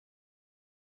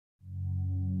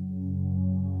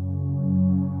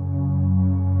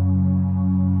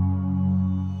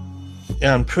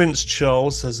And Prince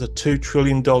Charles has a $2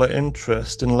 trillion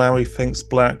interest in Larry Fink's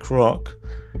BlackRock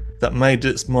that made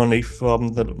its money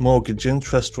from the mortgage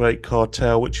interest rate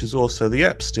cartel, which is also the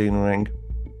Epstein ring.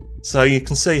 So you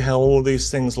can see how all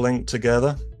these things link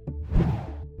together.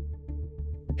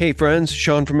 Hey friends,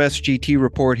 Sean from SGT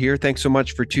Report here. Thanks so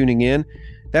much for tuning in.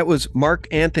 That was Mark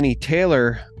Anthony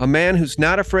Taylor, a man who's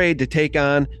not afraid to take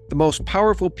on the most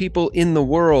powerful people in the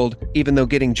world, even though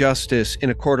getting justice in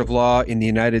a court of law in the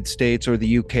United States or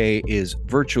the UK is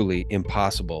virtually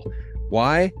impossible.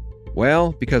 Why?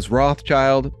 Well, because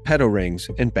Rothschild, pedo rings,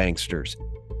 and banksters.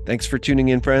 Thanks for tuning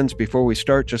in, friends. Before we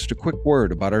start, just a quick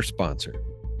word about our sponsor.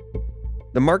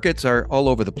 The markets are all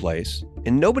over the place,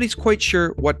 and nobody's quite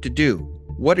sure what to do.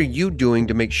 What are you doing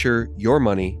to make sure your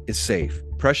money is safe?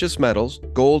 Precious metals,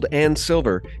 gold and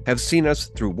silver, have seen us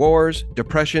through wars,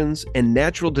 depressions, and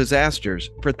natural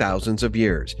disasters for thousands of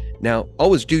years. Now,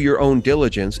 always do your own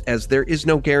diligence, as there is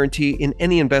no guarantee in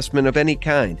any investment of any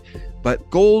kind. But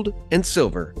gold and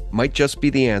silver might just be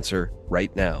the answer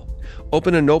right now.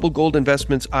 Open a Noble Gold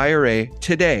Investments IRA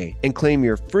today and claim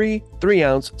your free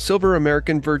 3-ounce Silver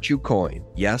American Virtue coin.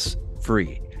 Yes,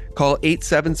 free. Call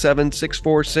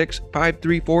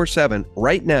 877-646-5347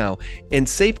 right now and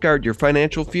safeguard your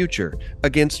financial future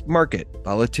against market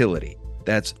volatility.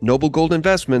 That's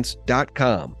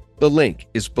noblegoldinvestments.com. The link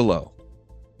is below.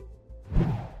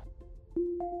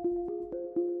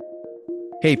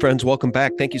 Hey friends, welcome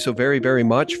back. Thank you so very, very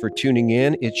much for tuning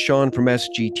in. It's Sean from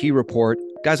SGT Report.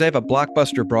 Guys, I have a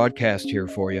blockbuster broadcast here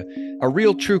for you. A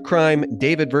real true crime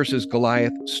David versus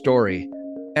Goliath story.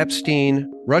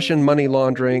 Epstein, Russian money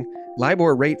laundering,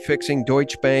 LIBOR rate fixing,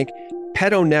 Deutsche Bank,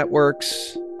 pedo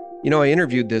networks. You know, I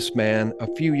interviewed this man a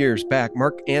few years back,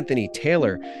 Mark Anthony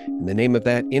Taylor. And the name of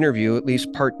that interview, at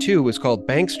least part 2, was called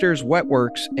Banksters,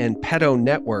 Wetworks, and Pedo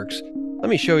Networks. Let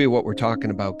me show you what we're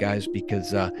talking about, guys,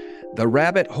 because the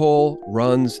rabbit hole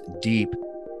runs deep.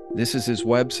 This is his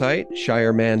website,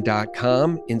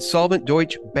 shireman.com. Insolvent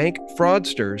Deutsche Bank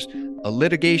fraudsters, a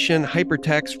litigation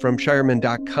hypertext from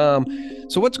shireman.com.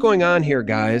 So what's going on here,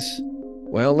 guys?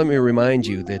 Well, let me remind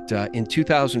you that in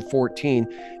 2014,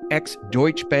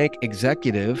 ex-Deutsche Bank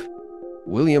executive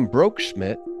William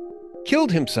Broekschmidt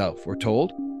killed himself, we're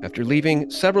told, after leaving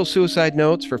several suicide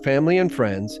notes for family and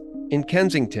friends in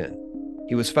Kensington.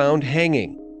 He was found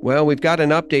hanging. Well, we've got an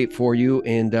update for you,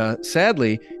 and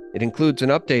sadly, it includes an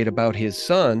update about his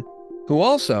son, who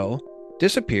also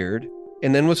disappeared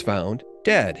and then was found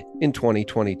dead in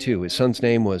 2022. His son's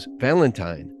name was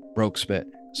Valentine Broekschmidt.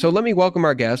 So let me welcome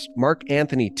our guest, Mark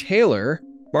Anthony Taylor.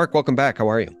 Mark, welcome back. How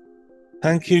are you?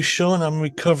 Thank you, Sean. I'm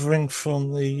recovering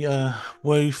from the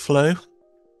Wu flu.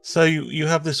 So you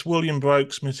have this William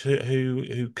Broekschmidt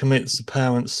who commits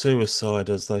apparent suicide,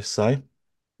 as they say.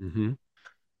 Mm-hmm.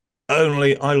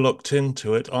 Only I looked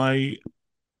into it. I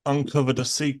uncovered a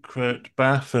secret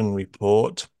BaFin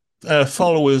report.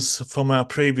 Followers from our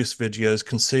previous videos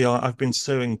can see I've been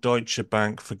suing Deutsche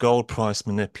Bank for gold price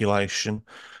manipulation.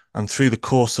 And through the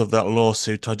course of that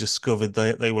lawsuit, I discovered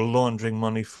they were laundering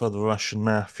money for the Russian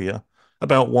mafia,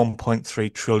 about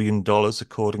 $1.3 trillion,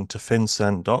 according to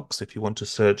FinCEN docs, if you want to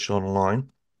search online.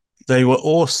 They were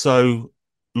also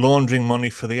laundering money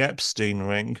for the Epstein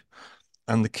ring,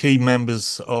 and the key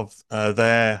members of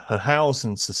their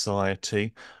housing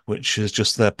society, which is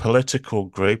just their political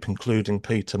group, including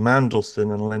Peter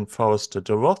Mandelson and Lynn Forrester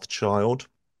de Rothschild.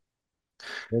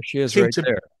 There she is Seem right to,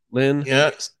 there. Lynn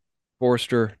yes,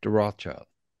 Forrester de Rothschild.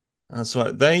 that's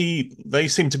right. They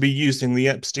seem to be using the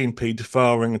Epstein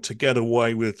paedophile ring to get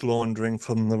away with laundering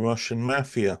from the Russian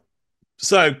mafia.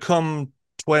 So come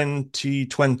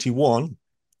 2021,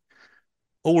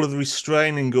 all of the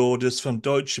restraining orders from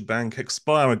Deutsche Bank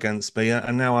expire against me,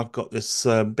 and now I've got this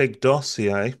big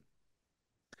dossier.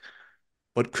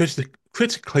 But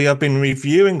critically, I've been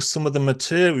reviewing some of the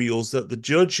materials that the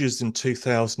judges in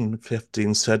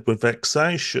 2015 said were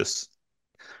vexatious.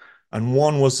 And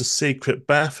one was a secret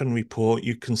BaFin report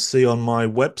you can see on my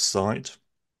website.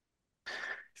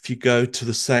 If you go to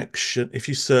the section, if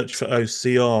you search for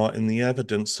OCR in the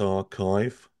evidence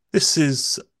archive, this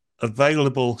is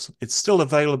available. It's still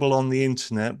available on the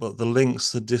internet, but the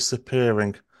links are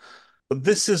disappearing. But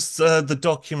this is the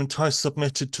document I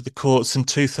submitted to the courts in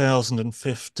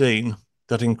 2015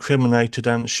 that incriminated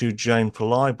Anshu Jain for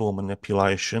libel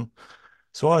manipulation.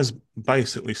 So I was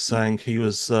basically saying he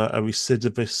was a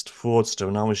recidivist fraudster,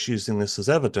 and I was using this as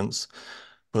evidence.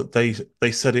 But they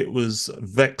said it was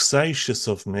vexatious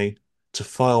of me to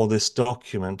file this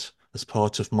document as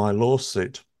part of my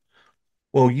lawsuit.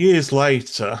 Well, years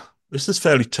later, this is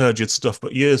fairly turgid stuff,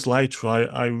 but years later,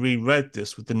 I reread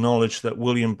this with the knowledge that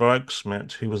William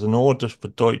Broekschmidt, who was an auditor for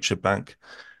Deutsche Bank,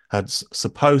 had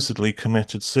supposedly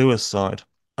committed suicide.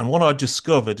 And what I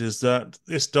discovered is that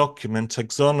this document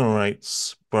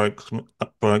exonerates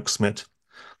Brokesmith.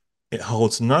 It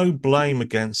holds no blame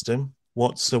against him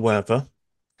whatsoever.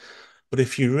 But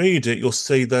if you read it, you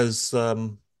see the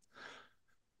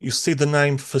name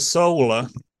Fasola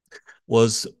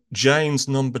was Jane's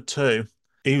number two.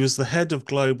 He was the head of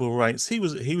global rates. He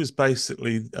was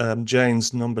basically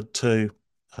Jane's number two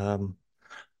um,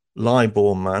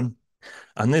 LIBOR man.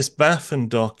 And this Baffin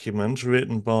document,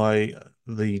 written by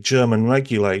the German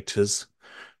regulators,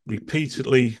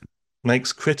 repeatedly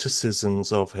makes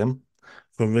criticisms of him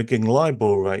for rigging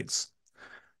LIBOR rates.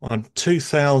 On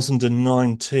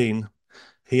 2019,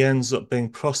 he ends up being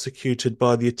prosecuted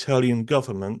by the Italian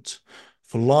government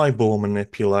for LIBOR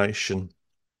manipulation.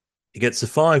 He gets a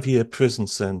 5-year prison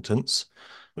sentence,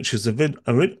 which is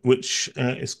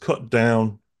cut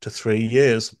down to 3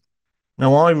 years.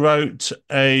 Now, I wrote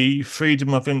a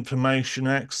Freedom of Information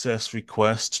access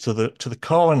request to the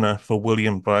coroner for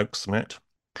William Brokesmith,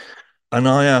 and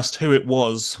I asked who it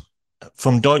was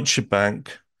from Deutsche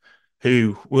Bank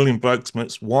who William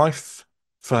Brokesmith's wife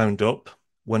phoned up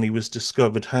when he was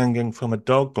discovered hanging from a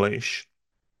dog leash,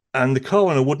 and the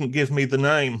coroner wouldn't give me the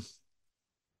name.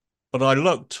 But I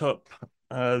looked up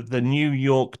the New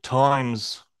York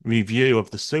Times review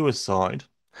of the suicide,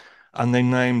 and they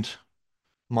named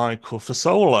Michael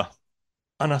Fasola.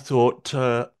 And I thought,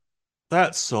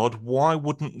 that's odd. Why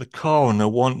wouldn't the coroner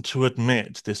want to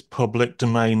admit this public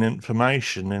domain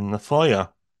information in the fire?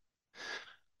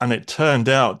 And it turned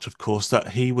out, of course, that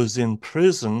he was in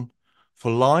prison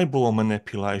for LIBOR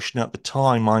manipulation at the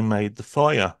time I made the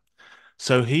fire.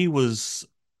 So he was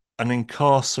an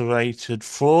incarcerated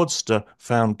fraudster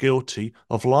found guilty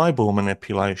of LIBOR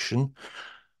manipulation.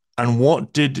 And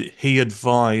what did he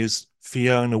advise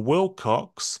Fiona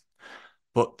Wilcox?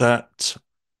 But that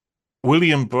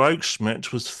William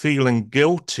Brokesmith was feeling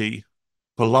guilty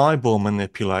for LIBOR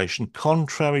manipulation,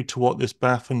 contrary to what this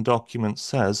Baffin document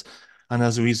says. And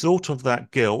as a result of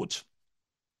that guilt,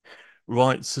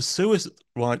 writes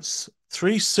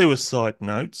 3 suicide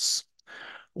notes,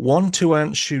 one to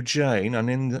Aunt Shu Jane, and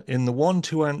in the one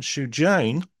to Aunt Shu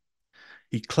Jane,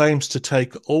 he claims to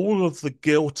take all of the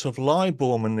guilt of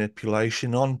LIBOR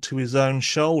manipulation onto his own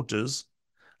shoulders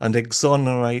and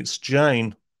exonerates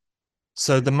Jane.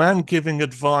 So the man giving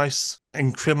advice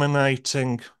practically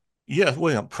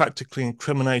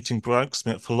incriminating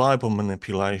Brokesmith for LIBOR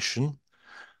manipulation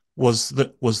was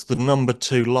the number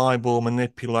two LIBOR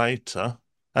manipulator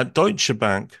at Deutsche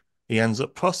Bank. He ends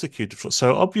up prosecuted for it.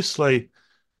 So obviously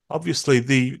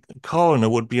the coroner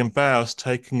would be embarrassed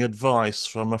taking advice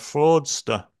from a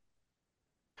fraudster.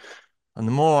 And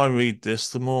the more I read this,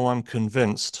 the more I'm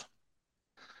convinced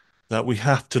that we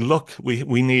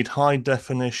need high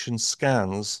definition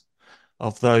scans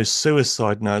of those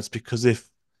suicide notes, because if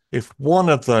one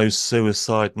of those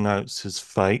suicide notes is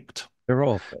faked, They're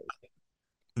all fake.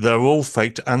 they're all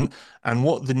faked. And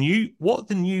what the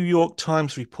New York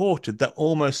Times reported that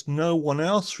almost no one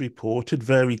else reported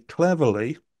very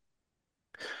cleverly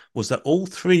was that all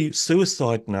 3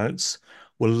 suicide notes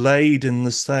were laid in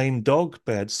the same dog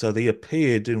bed, so they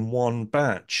appeared in one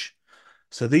batch.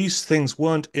 So these things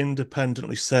weren't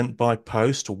independently sent by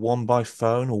post or one by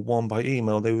phone or one by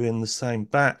email. They were in the same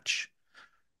batch.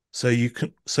 So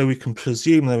we can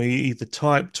presume they were either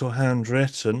typed or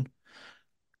handwritten,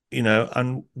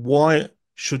 and why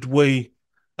should we,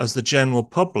 as the general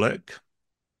public,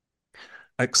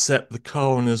 accept the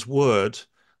coroner's word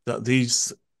that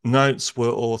these notes were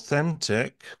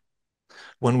authentic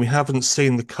when we haven't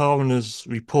seen the coroner's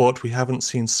report, we haven't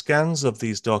seen scans of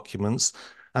these documents,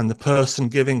 and the person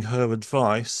giving her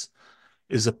advice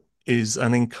is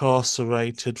an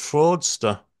incarcerated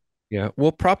fraudster? Yeah,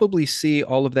 we'll probably see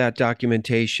all of that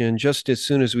documentation just as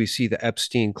soon as we see the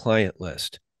Epstein client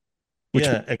list, which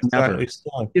Yeah, never. exactly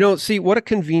so. See what a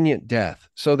convenient death.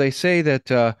 So they say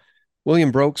that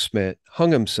William Brokesmith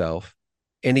hung himself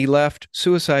and he left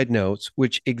suicide notes,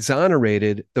 which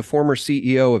exonerated the former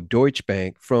CEO of Deutsche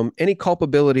Bank from any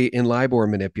culpability in LIBOR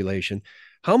manipulation.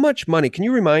 How much money? Can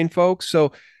you remind folks?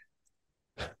 So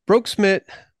Brokesmith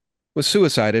was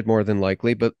suicided more than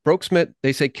likely, but Brokesmith,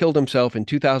 they say, killed himself in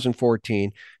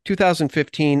 2014.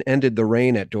 2015 ended the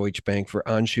reign at Deutsche Bank for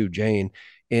Anshu Jain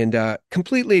and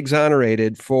completely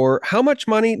exonerated for how much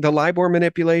money? The LIBOR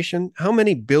manipulation? How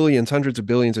many billions, hundreds of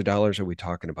billions of dollars are we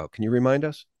talking about? Can you remind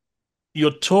us?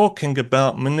 You're talking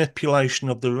about manipulation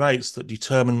of the rates that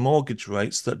determine mortgage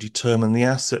rates that determine the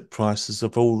asset prices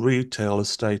of all retail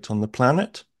estate on the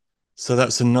planet. So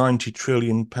that's a 90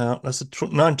 trillion pound, that's a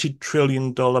 $90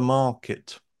 trillion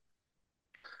market.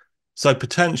 So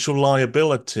potential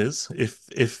liabilities,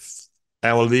 if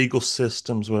our legal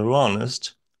systems were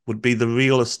honest, would be the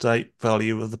real estate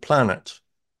value of the planet.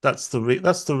 That's the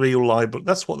real liability.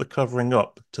 That's what they're covering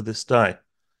up to this day.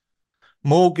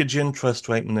 Mortgage interest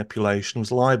rate manipulation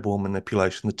was LIBOR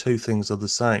manipulation. The two things are the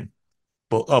same.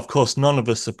 But of course, none of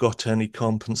us have got any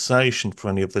compensation for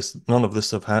any of this. None of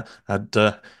us have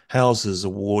had houses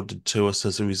awarded to us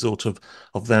as a result of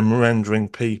them rendering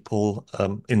people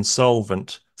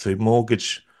insolvent through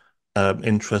mortgage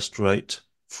interest rate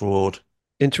fraud.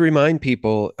 And to remind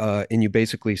people, and you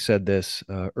basically said this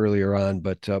earlier on,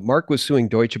 but Mark was suing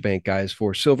Deutsche Bank guys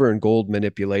for silver and gold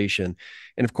manipulation.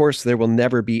 And of course, there will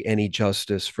never be any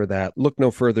justice for that. Look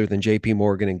no further than JP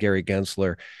Morgan and Gary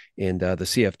Gensler in the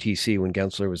CFTC when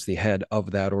Gensler was the head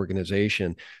of that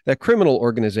organization, that criminal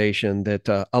organization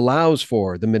that allows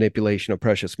for the manipulation of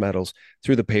precious metals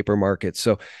through the paper market.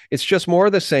 So it's just more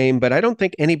of the same, but I don't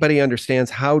think anybody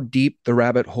understands how deep the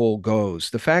rabbit hole goes.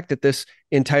 The fact that this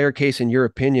entire case, in your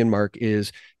opinion, Mark,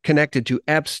 is connected to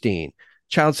Epstein,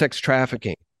 child sex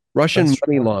trafficking, Russian That's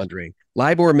money right. laundering,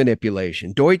 LIBOR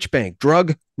manipulation, Deutsche Bank,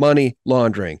 drug money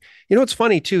laundering. You know, it's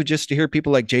funny too, just to hear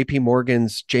people like JP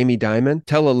Morgan's Jamie Dimon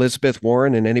tell Elizabeth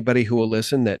Warren and anybody who will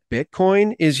listen that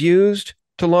Bitcoin is used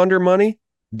to launder money.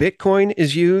 Bitcoin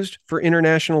is used for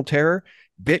international terror.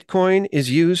 Bitcoin is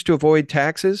used to avoid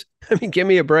taxes. I mean, give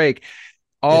me a break.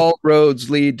 Yeah. All roads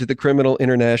lead to the criminal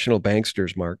international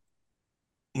banksters, Mark.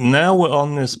 Now we're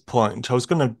on this point. I was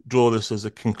going to draw this as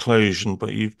a conclusion,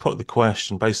 but you've put the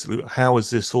question basically, how is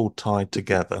this all tied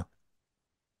together?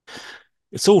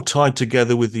 It's all tied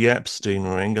together with the Epstein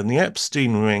ring, and the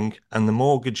Epstein ring and the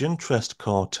mortgage interest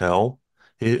cartel.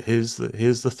 Here's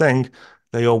the thing,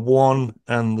 they are one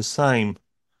and the same.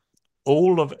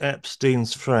 All of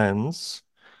Epstein's friends,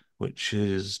 which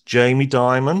is Jamie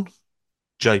Dimon,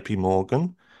 JP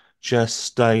Morgan, Jess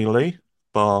Staley,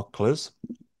 Barclays.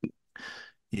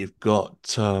 You've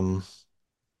got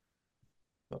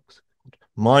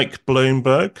Mike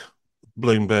Bloomberg,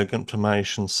 Bloomberg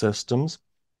Information Systems.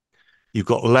 You've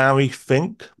got Larry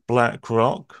Fink,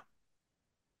 BlackRock,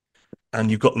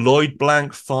 and you've got Lloyd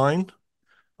Blankfein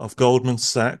of Goldman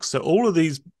Sachs. So all of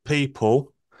these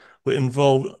people were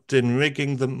involved in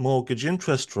rigging the mortgage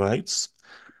interest rates.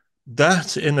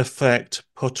 That, in effect,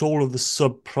 put all of the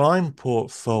subprime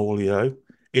portfolio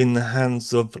in the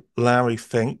hands of Larry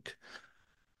Fink.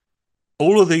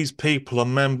 All of these people are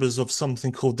members of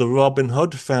something called the Robin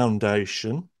Hood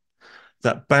Foundation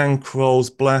that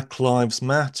bankrolls Black Lives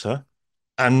Matter.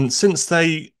 And since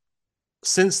they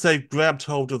grabbed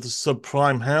hold of the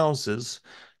subprime houses,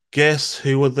 guess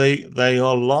who are they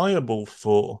are liable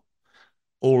for?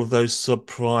 All of those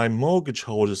subprime mortgage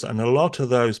holders, and a lot of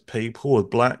those people were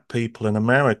black people in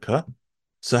America.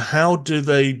 So how do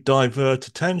they divert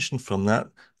attention from that?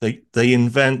 They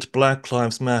invent Black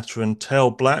Lives Matter and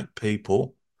tell black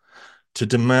people to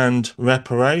demand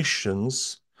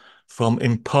reparations from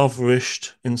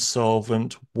impoverished,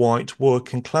 insolvent, white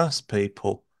working class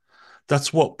people.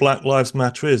 That's what Black Lives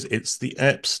Matter is. It's the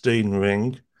Epstein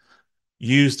ring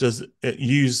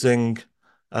using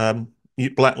um,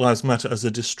 Black Lives Matter as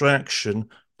a distraction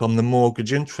from the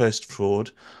mortgage interest fraud.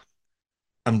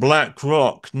 And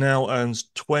BlackRock now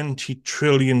owns $20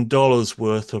 trillion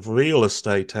worth of real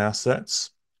estate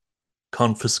assets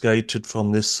confiscated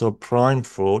from this subprime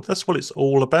fraud. That's what it's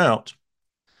all about.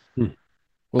 Hmm.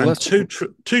 Well, And let's 2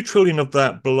 trillion of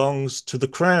that belongs to the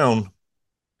crown.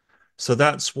 So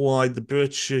that's why the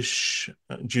British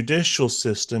judicial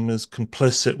system is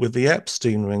complicit with the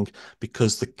Epstein ring,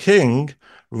 because the king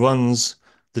runs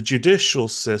the judicial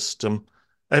system.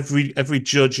 Every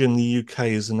judge in the UK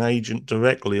is an agent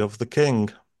directly of the king.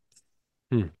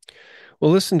 hmm. Well,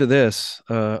 listen to this.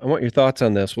 I want your thoughts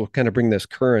on this. We'll kind of bring this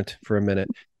current for a minute.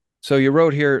 So you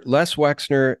wrote here, Les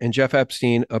Wexner and Jeff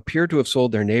Epstein appear to have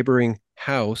sold their neighboring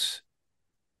house,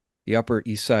 the Upper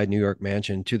East Side New York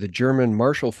mansion, to the German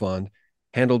Marshall Fund,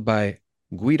 handled by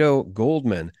Guido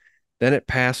Goldman. Then it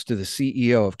passed to the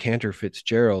CEO of Cantor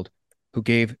Fitzgerald, who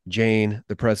gave Jane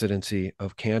the presidency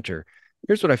of Cantor.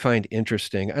 Here's what I find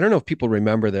interesting. I don't know if people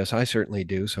remember this. I certainly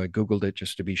do. So I Googled it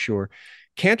just to be sure.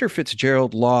 Cantor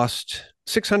Fitzgerald lost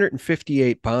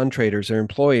 658 bond traders, their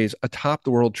employees, atop the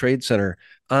World Trade Center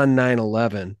on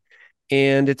 9/11.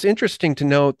 And it's interesting to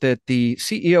note that the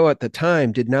CEO at the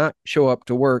time did not show up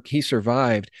to work. He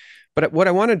survived. But what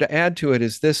I wanted to add to it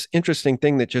is this interesting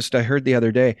thing that just I heard the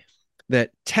other day,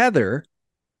 that Tether,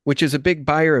 which is a big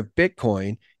buyer of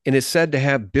Bitcoin and is said to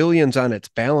have billions on its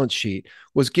balance sheet,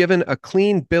 was given a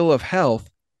clean bill of health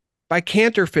by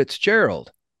Cantor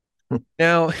Fitzgerald.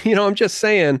 Now, I'm just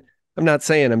saying, I'm not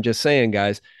saying, I'm just saying,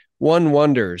 guys, one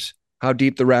wonders how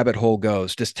deep the rabbit hole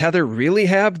goes. Does Tether really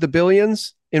have the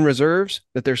billions in reserves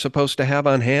that they're supposed to have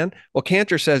on hand? Well,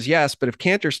 Cantor says yes, but if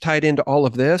Cantor's tied into all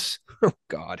of this, oh,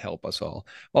 God help us all.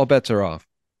 All bets are off.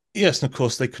 Yes, and of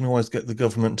course they can always get the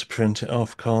government to print it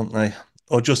off, can't they?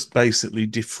 Or just basically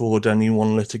defraud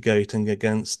anyone litigating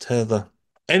against Tether.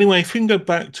 Anyway, if we can go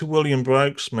back to William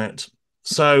Brokersmith.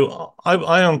 So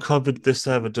I uncovered this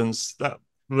evidence that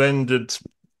rendered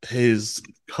his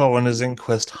coroner's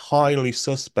inquest highly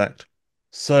suspect.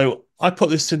 So I put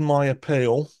this in my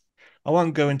appeal. I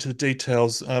won't go into the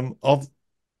details of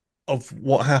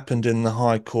what happened in the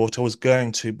High Court. I was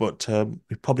going to, but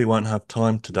we probably won't have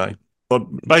time today. But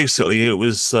basically, it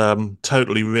was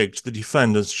totally rigged. The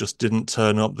defendants just didn't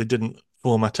turn up. They didn't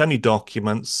format any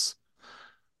documents.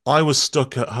 I was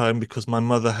stuck at home because my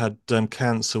mother had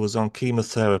cancer, was on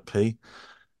chemotherapy.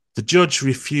 The judge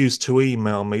refused to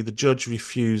email me. The judge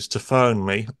refused to phone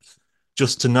me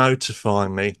just to notify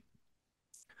me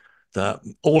that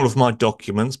all of my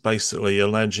documents, basically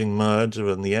alleging murder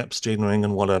and the Epstein ring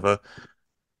and whatever,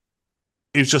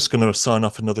 he was just going to sign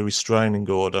off another restraining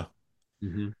order.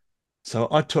 Mm-hmm. So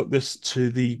I took this to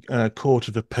the Court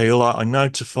of Appeal. I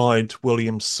notified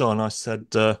William's son. I said,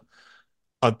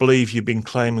 I believe you've been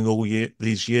claiming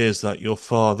these years that your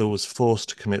father was forced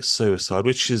to commit suicide,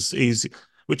 which is easy,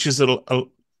 which is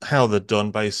how they're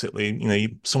done, basically. You know,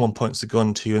 someone points a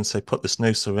gun to you and say, put this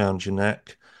noose around your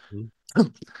neck,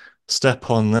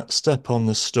 step on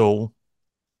the stool,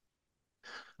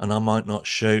 and I might not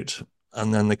shoot.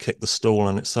 And then they kick the stool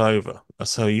and it's over.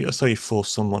 That's how you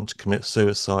force someone to commit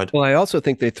suicide. Well, I also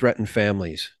think they threaten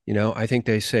families. I think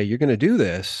they say, you're going to do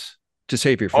this to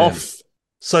save your family. Off.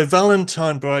 So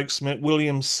Valentine Breaksmith,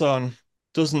 William's son,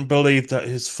 doesn't believe that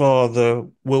his father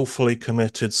willfully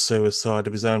committed suicide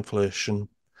of his own volition.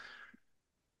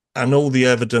 And all the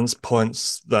evidence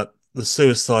points that the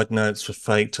suicide notes were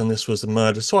faked and this was a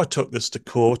murder. So I took this to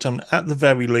court, and at the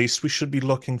very least, we should be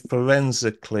looking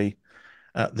forensically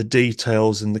at the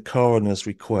details in the coroner's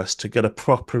request to get a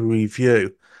proper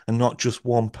review and not just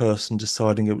one person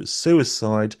deciding it was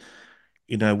suicide,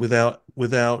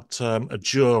 without a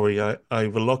jury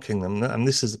overlooking them. And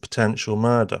this is a potential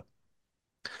murder.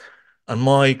 And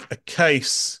my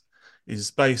case is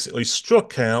basically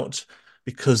struck out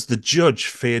because the judge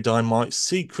feared I might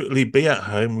secretly be at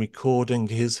home recording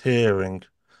his hearing.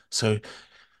 So,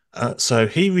 so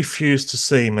he refused to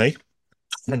see me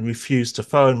and refused to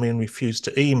phone me and refused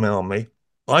to email me.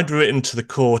 I'd written to the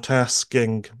court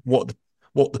asking what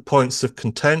the points of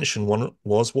contention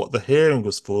was, what the hearing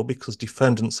was for, because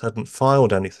defendants hadn't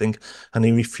filed anything, and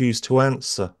he refused to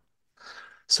answer.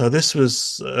 So this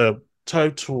was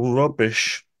total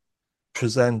rubbish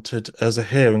presented as a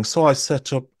hearing. So I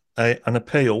set up an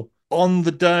appeal. On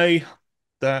the day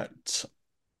that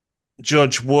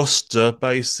Judge Worcester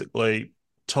basically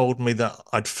told me that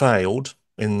I'd failed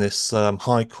in this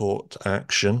High Court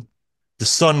action, the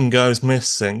son goes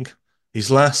missing. He's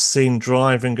last seen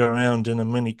driving around in a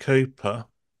Mini Cooper.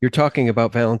 You're talking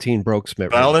about Valentine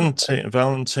Brokesmith, right?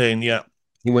 Valentine, yeah.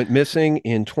 He went missing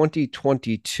in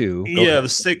 2022. Go Yeah, ahead.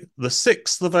 the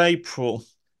 6th of April.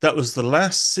 That was the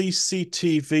last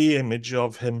CCTV image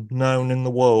of him known in the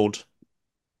world.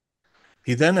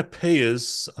 He then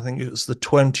appears, I think it was the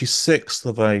 26th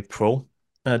of April.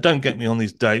 Don't get me on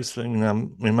these dates,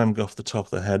 remember off the top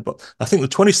of the head, but I think the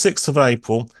 26th of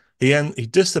April, he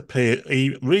disappears,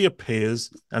 he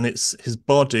reappears, and it's his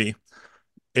body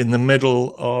in the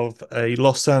middle of a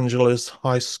Los Angeles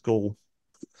high school.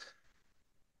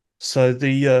 So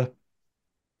the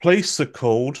police are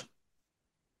called.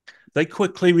 They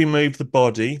quickly remove the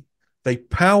body. They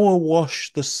power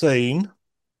wash the scene,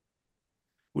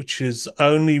 which is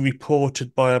only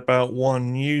reported by about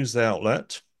one news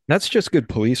outlet. That's just good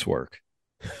police work,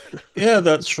 Yeah,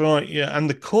 that's right. Yeah, and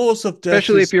the cause of death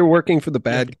especially if is you're working for the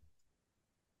yeah, bad.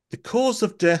 the cause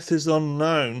of death is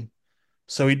unknown.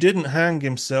 So he didn't hang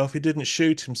himself, he didn't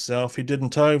shoot himself, he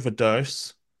didn't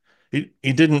overdose, he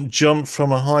didn't jump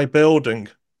from a high building.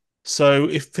 So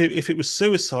if it was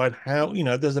suicide, how,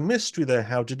 there's a mystery there.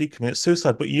 How did he commit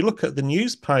suicide? But you look at the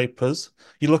newspapers,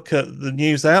 you look at the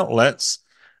news outlets,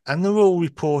 and they're all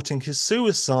reporting his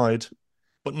suicide,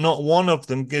 but not one of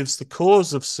them gives the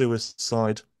cause of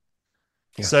suicide.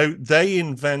 Yeah. So they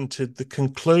invented the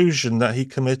conclusion that he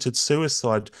committed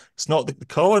suicide. It's not that the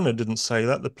coroner didn't say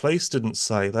that, the police didn't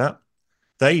say that.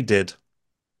 They did.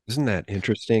 Isn't that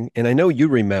interesting? And I know you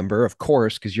remember, of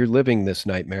course, because you're living this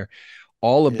nightmare,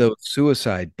 all of Yeah. those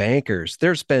suicide bankers.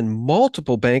 There's been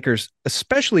multiple bankers,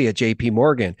 especially at JP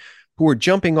Morgan, who are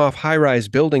jumping off high rise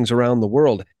buildings around the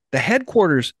world. The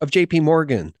headquarters of JP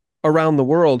Morgan around the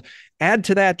world. Add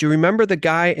to that, do you remember the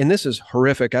guy? And this is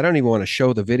horrific. I don't even want to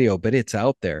show the video, but it's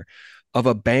out there of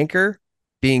a banker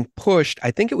being pushed. I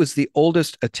think it was the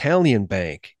oldest Italian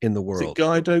bank in the Is it world.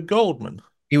 Guido Goldman?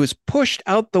 He was pushed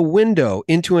out the window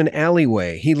into an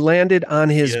alleyway. He landed on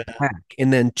his Yeah. back,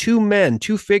 and then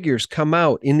two figures come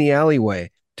out in the alleyway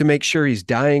to make sure he's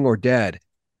dying or dead.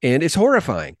 And it's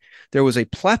horrifying. There was a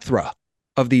plethora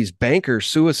of these banker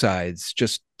suicides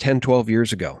just 10, 12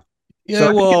 years ago. So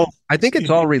Yeah, well, I think it's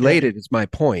all yeah, related, is my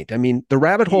point. I mean, the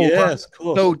rabbit hole runs yes, of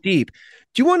so course. deep.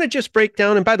 Do you want to just break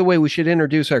down? And by the way, we should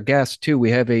introduce our guest too.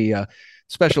 We have a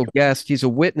special guest. He's a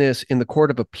witness in the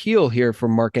Court of Appeal here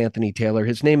from Mark Anthony Taylor.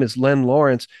 His name is Len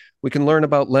Lawrence. We can learn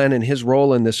about Len and his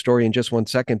role in this story in just one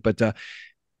second. But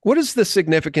what is the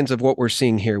significance of what we're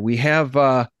seeing here? We have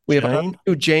Jane?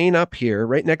 Jane up here,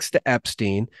 right next to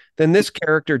Epstein. Then this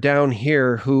character down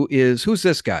here, who's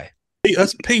this guy?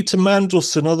 That's Peter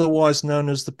Mandelson, otherwise known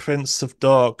as the Prince of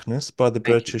Darkness by the Thank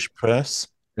you. British press.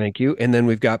 Thank you. And then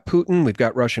we've got Putin, we've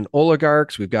got Russian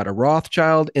oligarchs, we've got a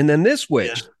Rothschild, and then this Yeah.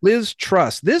 witch, Liz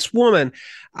Truss. This woman,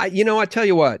 I tell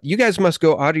you what, you guys must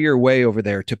go out of your way over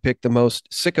there to pick the most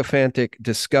sycophantic,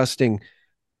 disgusting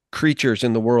creatures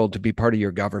in the world to be part of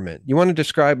your government. You want to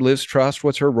describe Liz Truss?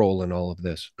 What's her role in all of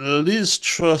this? Liz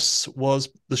Truss was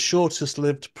the shortest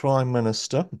lived Prime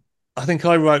Minister. I think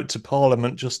I wrote to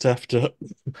Parliament just after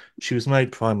she was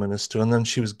made Prime Minister, and then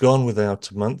she was gone without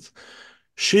a month.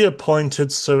 She appointed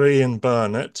Sir Ian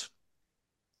Burnett,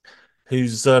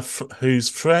 whose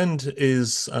friend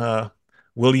is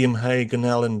William Hague and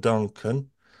Alan Duncan.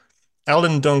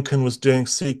 Alan Duncan was doing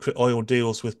secret oil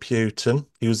deals with Putin.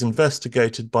 He was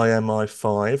investigated by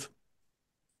MI5.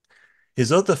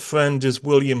 His other friend is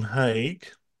William Hague,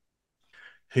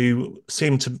 who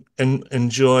seemed to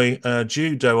enjoy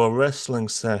judo or wrestling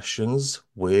sessions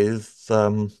With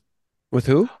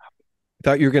who? I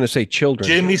thought you were going to say children.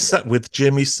 Jimmy Oh,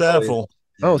 yeah. Savile.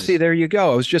 Oh, see, there you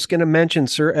go. I was just going to mention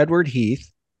Sir Edward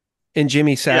Heath and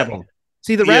Jimmy Yeah, Savile.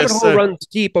 See, the yeah. rabbit hole So runs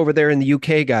deep over there in the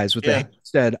UK, guys, with the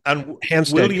yeah, and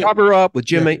Hampstead William. cover up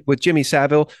with Yeah, Jimmy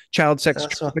Savile, child sex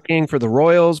that's right. trafficking for the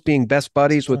royals, being best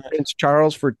buddies That's with right. Prince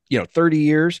Charles for 30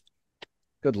 years.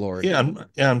 Good Lord.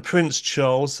 And Prince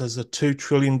Charles has a $2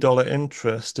 trillion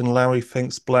interest in Larry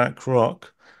Fink's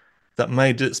BlackRock that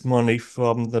made its money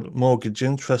from the mortgage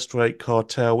interest rate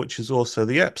cartel, which is also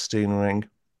the Epstein ring.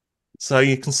 So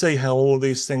you can see how all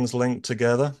these things link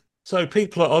together. So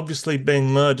people are obviously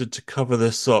being murdered to cover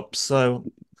this up. So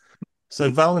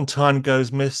Valentine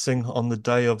goes missing on the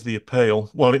day of the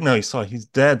appeal. Well, no, sorry, he's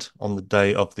dead on the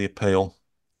day of the appeal.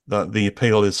 That the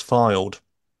appeal is filed.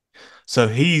 So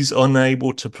he's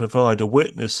unable to provide a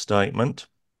witness statement.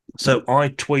 So I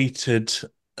tweeted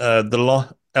the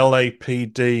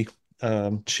LAPD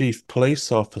chief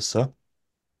police officer.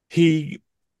 He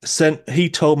he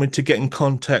told me to get in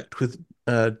contact with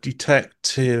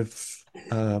Detective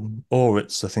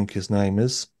Oritz, I think his name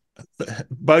is.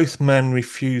 Both men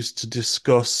refused to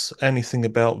discuss anything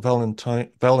about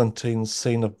Valentine's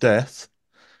scene of death,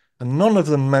 and none of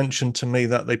them mentioned to me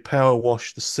that they power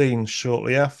washed the scene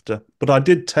shortly after. But I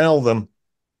did tell them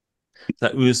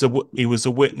that he was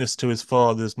a witness to his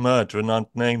father's murder, and I'd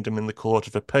named him in the Court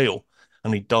of Appeal,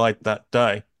 and he died that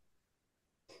day.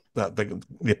 That the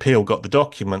appeal got the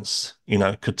documents,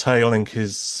 curtailing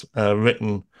his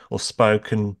written or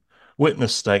spoken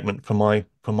witness statement for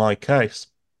my case,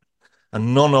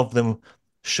 and none of them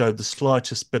showed the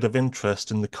slightest bit of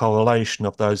interest in the correlation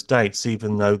of those dates,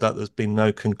 even though that there's been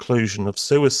no conclusion of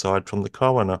suicide from the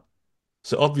coroner.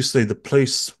 So obviously the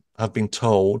police have been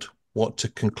told what to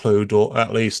conclude, or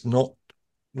at least not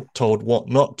told what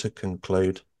not to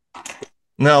conclude.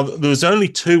 Now, there was only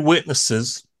two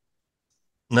witnesses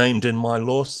named in my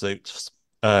lawsuits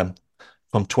from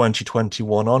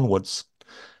 2021 onwards.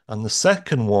 And the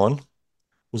second one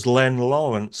was Len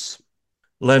Lawrence.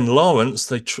 Len Lawrence,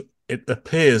 it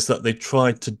appears that they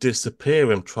tried to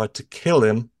disappear him, tried to kill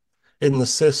him in the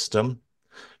system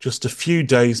just a few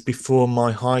days before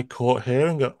my High Court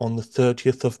hearing on the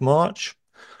 30th of March.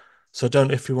 So I don't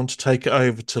know if you want to take it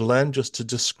over to Len just to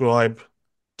describe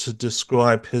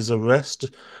his arrest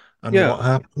and Yeah. what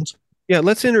happened. Yeah,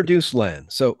 let's introduce Len.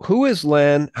 So, who is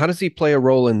Len? How does he play a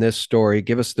role in this story?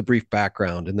 Give us the brief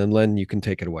background, and then Len, you can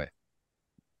take it away.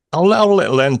 I'll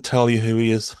let Len tell you who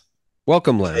he is.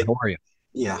 Welcome, Len. Okay. How are you?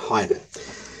 Yeah, hi.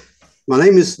 My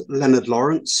name is Leonard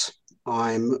Lawrence.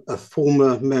 I'm a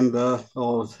former member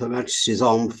of Her Majesty's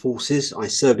Armed Forces. I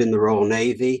served in the Royal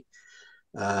Navy.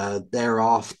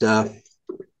 Thereafter,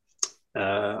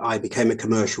 I became a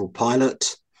commercial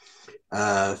pilot,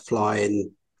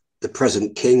 flying the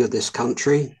present king of this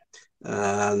country.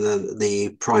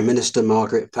 the Prime Minister,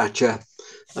 Margaret Thatcher,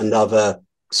 and other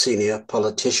senior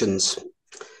politicians.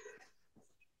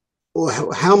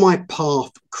 How my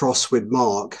path crossed with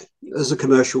Mark. As a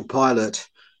commercial pilot,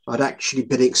 I'd actually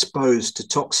been exposed to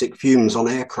toxic fumes on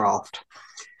aircraft.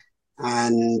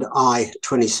 And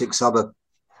 26 other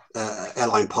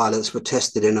airline pilots were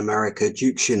tested in America,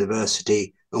 Duke's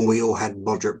University, and we all had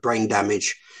moderate brain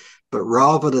damage. But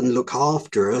rather than look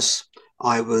after us,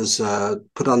 I was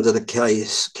put under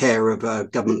the care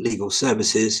of government legal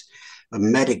services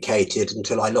and medicated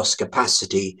until I lost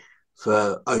capacity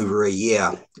for over a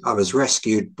year. I was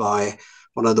rescued by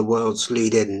one of the world's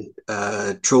leading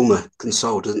trauma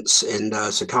consultants in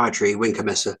psychiatry,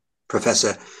 Winchester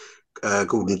Professor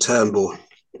Gordon Turnbull.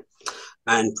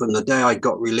 And from the day I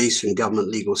got released from government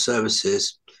legal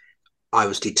services, I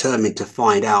was determined to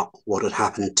find out what had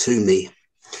happened to me.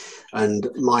 And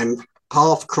my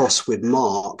path crossed with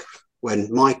Mark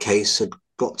when my case had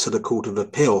got to the Court of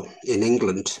Appeal in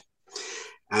England.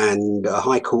 And a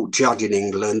High Court judge in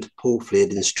England, Paulfully,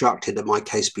 had instructed that my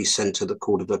case be sent to the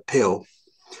Court of Appeal.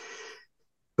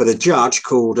 But a judge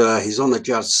called His Honour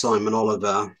Judge Simon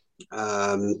Oliver,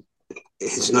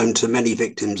 is known to many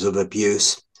victims of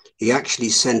abuse. He actually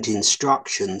sent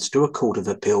instructions to a Court of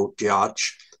Appeal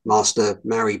judge, Master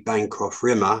Mary Bancroft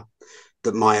Rimmer,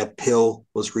 that my appeal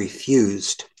was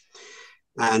refused.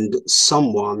 And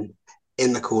someone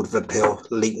in the Court of Appeal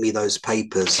leaked me those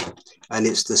papers. And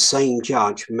it's the same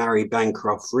judge, Mary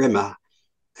Bancroft Rimmer,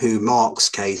 who Mark's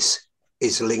case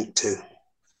is linked to.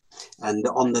 And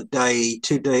on the day, I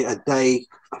think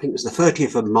it was the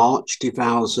 30th of March,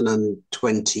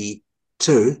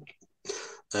 2022,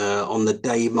 on the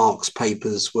day Mark's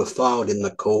papers were filed in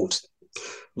the court,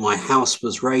 my house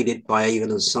was raided by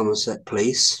Avon and Somerset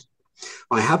police.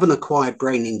 I have an acquired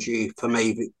brain injury from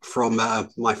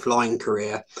my flying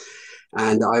career,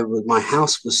 and my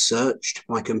house was searched,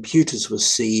 my computers were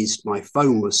seized, my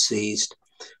phone was seized.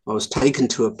 I was taken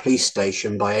to a police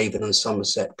station by Avon and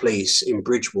Somerset police in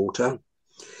Bridgewater.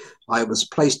 I was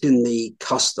placed in the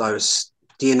custody. I was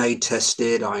DNA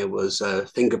tested. I was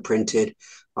fingerprinted.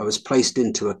 I was placed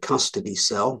into a custody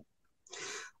cell.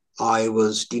 I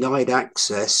was denied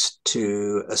access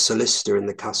to a solicitor in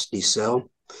the custody cell.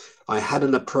 I had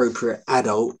an appropriate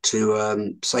adult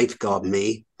to safeguard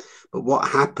me. But what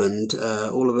happened,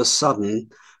 all of a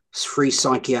sudden, 3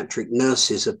 psychiatric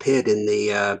nurses appeared in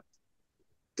the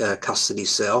custody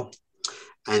cell.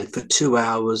 And for 2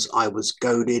 hours, I was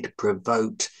goaded,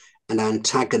 provoked, and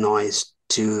antagonized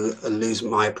to lose.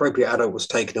 My appropriate adult was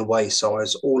taken away, so I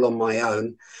was all on my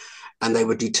own, and they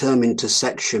were determined to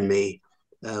section me.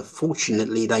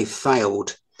 Fortunately, they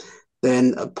failed.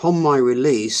 Then, upon my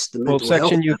release, the mental health...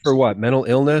 section you for what? Mental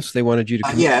illness? They wanted you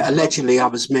to... yeah, allegedly I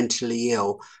was mentally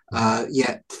ill.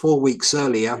 Yet 4 weeks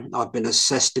earlier, I've been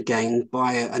assessed again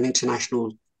by an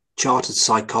international chartered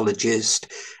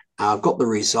psychologist. I've got the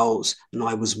results, and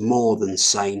I was more than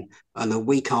sane. And a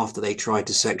week after they tried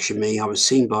to section me, I was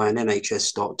seen by an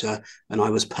NHS doctor, and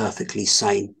I was perfectly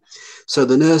sane. So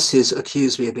the nurses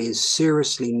accused me of being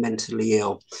seriously mentally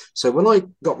ill. So when I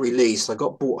got released, I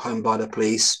got brought home by the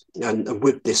police and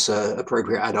with this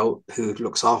appropriate adult who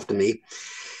looks after me.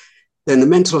 Then the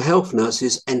mental health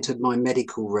nurses entered my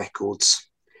medical records.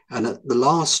 And at the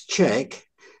last check,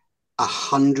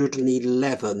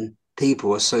 111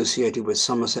 people associated with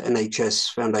Somerset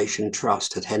NHS Foundation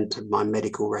Trust had entered my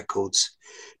medical records.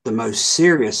 The most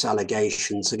serious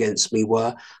allegations against me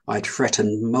were I'd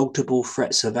threatened multiple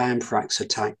threats of anthrax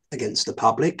attack against the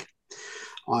public.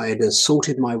 I had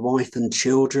assaulted my wife and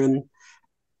children,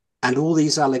 and all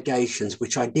these allegations,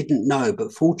 which I didn't know,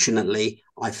 but fortunately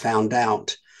I found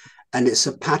out. And it's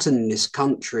a pattern in this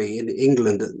country, in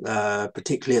England,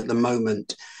 particularly at the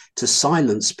moment, to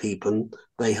silence people.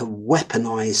 They have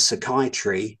weaponized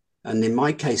psychiatry. And in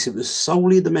my case, it was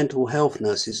solely the mental health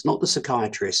nurses, not the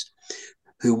psychiatrists,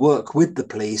 who work with the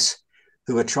police,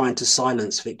 who are trying to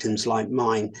silence victims like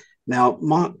mine. Now,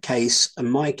 Mark's case and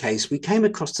my case, we came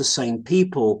across the same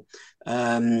people.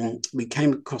 We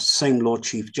came across the same Lord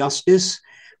Chief Justice.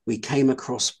 We came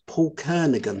across Paul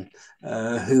Kernaghan,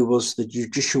 who was the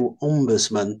judicial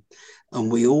ombudsman,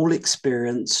 and we all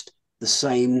experienced the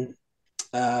same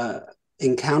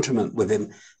encounterment with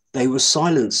him. They were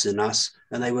silencing us,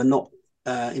 and they were not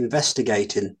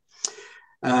investigating.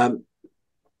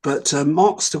 But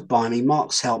Mark stood by me,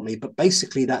 Mark's helped me, but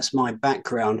basically that's my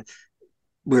background.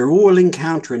 We're all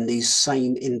encountering these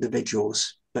same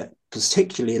individuals, but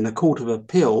particularly in the Court of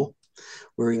Appeal,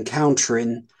 we're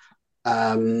encountering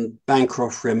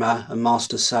Bancroft Rimmer and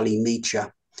Master Sally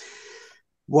Meacher.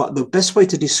 What the best way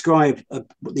to describe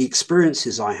the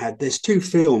experiences I had? There's two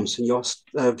films, and your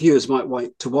viewers might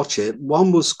want to watch it.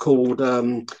 One was called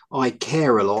 "I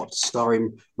Care a Lot,"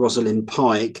 starring Rosalind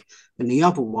Pike, and the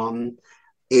other one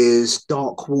is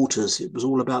Dark Waters. It was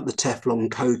all about the Teflon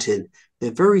coating.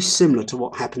 They're very similar to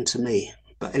what happened to me.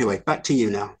 But anyway, back to you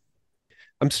now.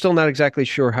 I'm still not exactly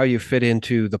sure how you fit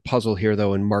into the puzzle here,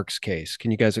 though, in Mark's case.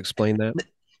 Can you guys explain that?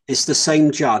 It's the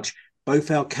same judge.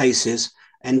 Both our cases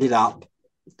ended up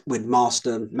with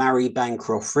Master Mary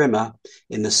Bancroft Rimmer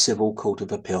in the Civil Court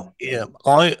of Appeal. Yeah,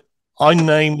 I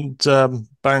named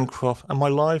Bancroft. Am I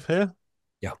live here?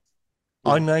 Yeah.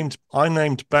 Yeah. I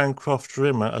named Bancroft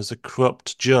Rimmer as a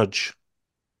corrupt judge,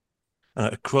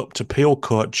 a corrupt appeal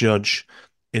court judge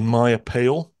in my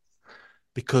appeal,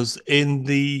 because in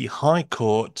the High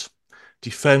Court,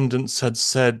 defendants had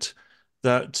said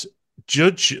that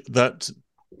that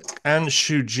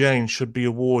Anshu Jain should be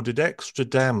awarded extra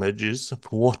damages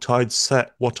for what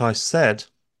I said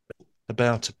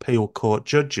about appeal court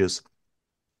judges.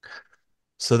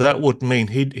 So that would mean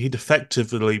he'd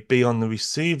effectively be on the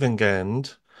receiving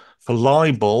end for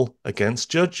libel against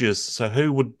judges. So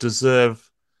who would deserve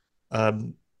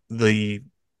the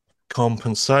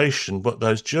compensation but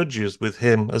those judges with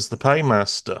him as the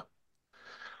paymaster?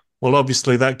 Well,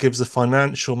 obviously that gives a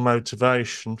financial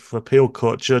motivation for appeal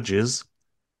court judges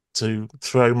to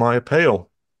throw my appeal.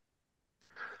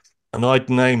 And I'd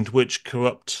named which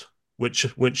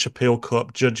appeal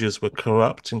court judges were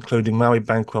corrupt, including Mary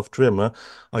Bancroft Rimmer.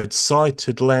 I'd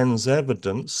cited Len's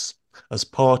evidence as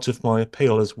part of my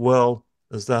appeal, as well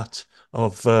as that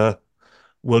of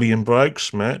William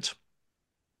Brokeschmidt.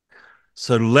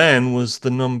 So Len was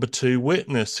the number two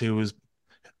witness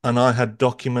and I had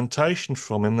documentation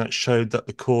from him that showed that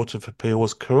the Court of Appeal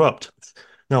was corrupt.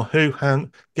 Now,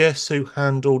 guess who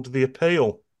handled the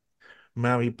appeal?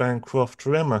 Mary Bancroft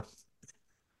Rimmer.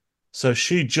 So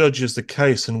she judges the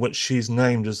case in which she's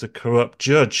named as a corrupt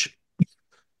judge.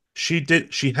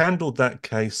 She handled that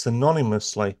case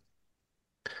anonymously.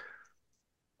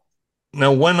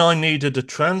 Now, when I needed a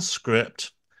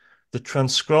transcript, the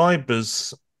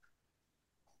transcribers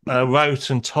wrote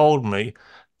and told me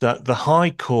that the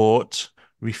High Court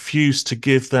refused to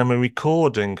give them a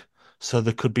recording, so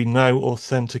there could be no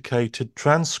authenticated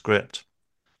transcript.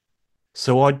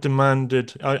 So I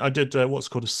did what's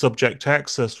called a subject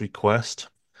access request,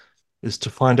 is to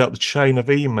find out the chain of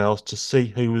emails to see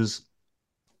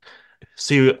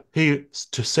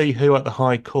who at the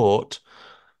High Court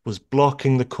was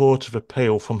blocking the Court of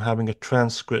Appeal from having a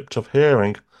transcript of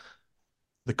hearing.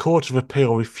 The Court of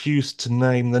Appeal refused to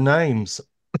name the names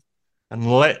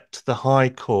and let the High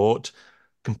Court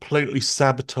completely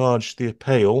sabotage the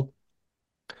appeal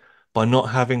by not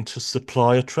having to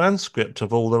supply a transcript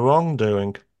of all the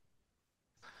wrongdoing.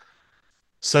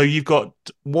 So you've got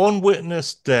one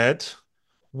witness dead,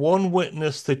 one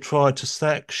witness they tried to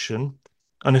section,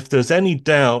 and if there's any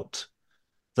doubt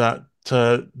that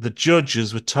the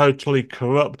judges were totally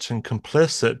corrupt and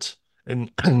complicit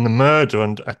in the murder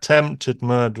and attempted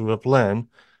murder of Len,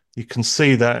 you can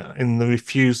see that in the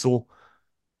refusal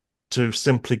to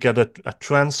simply get a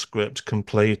transcript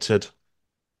completed.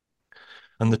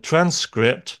 And the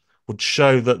transcript would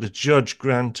show that the judge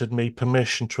granted me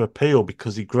permission to appeal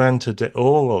because he granted it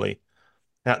orally.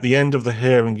 At the end of the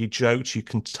hearing, he joked, "You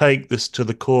can take this to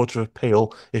the Court of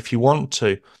Appeal if you want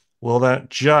to." Well, that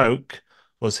joke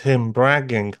was him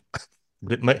bragging.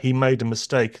 He made a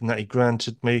mistake in that he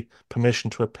granted me permission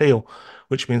to appeal,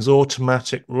 which means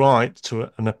automatic right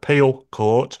to an appeal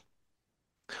court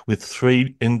with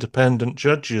three independent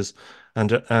judges and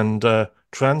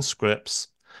transcripts.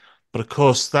 But of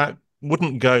course, that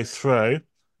wouldn't go through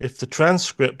if the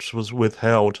transcript was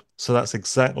withheld. So that's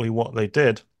exactly what they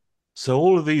did. So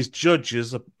all of these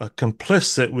judges are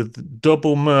complicit with the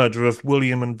double murder of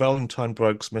William and Valentine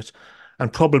Brokeschmidt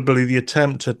and probably the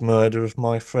attempted murder of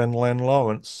my friend Len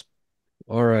Lawrence.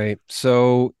 All right.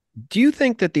 So, do you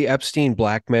think that the Epstein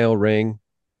blackmail ring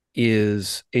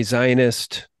is a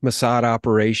Zionist Mossad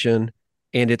operation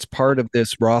and it's part of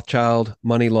this Rothschild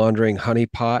money laundering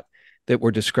honeypot that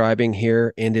we're describing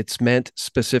here? And it's meant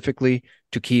specifically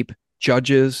to keep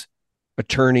judges,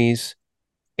 attorneys,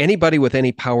 anybody with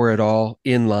any power at all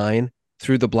in line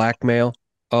through the blackmail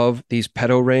of these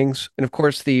pedo rings. And of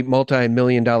course, the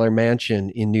multi-million-dollar mansion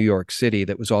in New York City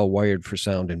that was all wired for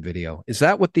sound and video. Is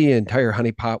that what the entire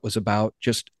honeypot was about?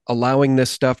 Just allowing this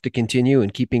stuff to continue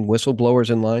and keeping whistleblowers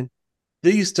in line?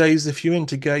 These days, if you're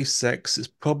into gay sex, it's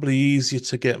probably easier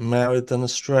to get married than a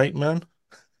straight man.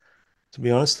 To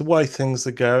be honest, the way things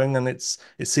are going, and it's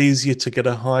easier to get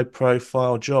a high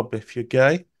profile job if you're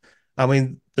gay. I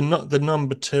mean, the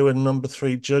number two and number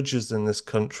three judges in this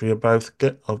country are both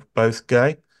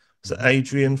gay. So Mhm.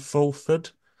 Adrian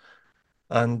Fulford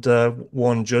and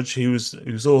one judge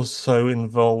who's also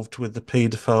involved with the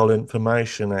paedophile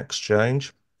information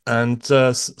exchange. And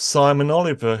Simon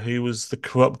Oliver, who was the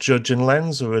corrupt judge in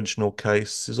Len's original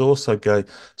case, is also gay.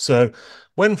 So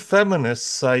when feminists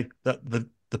say that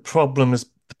the problem is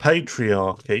the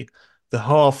patriarchy, the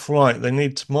half right, they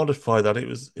need to modify that.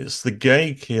 It's the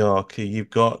gay hierarchy. You've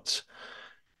got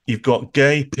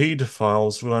gay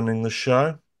paedophiles running the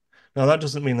show. Now that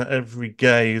doesn't mean that every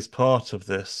gay is part of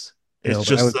this. It's No,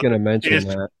 but I just was that going to mention it's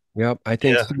that. Yep. I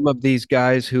think yeah, some of these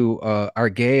guys who are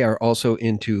gay are also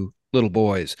into little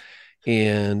boys.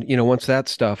 And, once that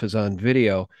stuff is on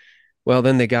video, well,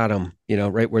 then they got them,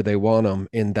 right where they want them.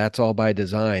 And that's all by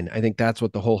design. I think that's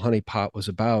what the whole honeypot was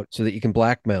about, so that you can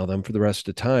blackmail them for the rest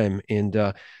of the time. And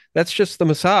that's just the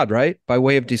Mossad, right? By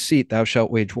way of deceit, thou shalt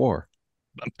wage war.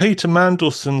 Peter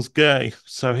Mandelson's gay,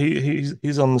 so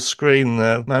he's on the screen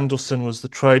there. Mandelson was the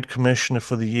trade commissioner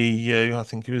for the EU. I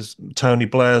think he was Tony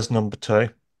Blair's number two.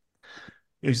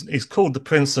 He's called the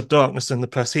Prince of Darkness in the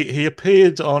press. He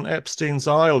appeared on Epstein's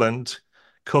Island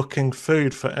cooking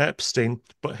food for Epstein,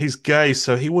 but he's gay,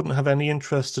 so he wouldn't have any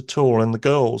interest at all in the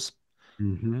girls.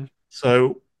 Hmm.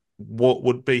 So what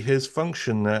would be his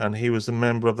function there? And he was a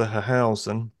member of the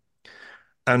Hausen.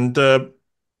 And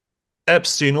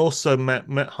Epstein also met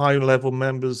high-level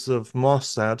members of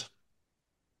Mossad.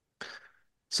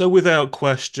 So without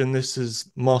question, this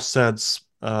is Mossad's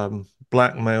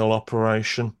blackmail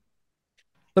operation.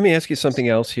 Let me ask you something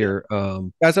else Yeah, here.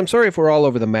 Guys, I'm sorry if we're all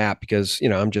over the map because,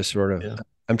 I'm just yeah,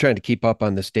 I'm trying to keep up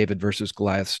on this David versus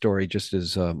Goliath story just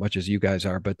as much as you guys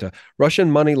are. But Russian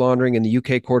money laundering in the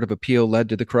UK Court of Appeal led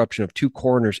to the corruption of two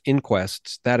coroners'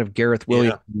 inquests, that of Gareth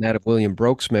Williams yeah. and that of William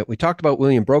Brokesmith. We talked about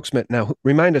William Brokesmith. Now,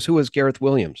 remind us, who is Gareth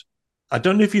Williams? I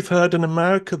don't know if you've heard in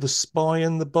America, the spy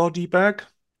in the body bag.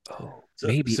 Oh, So,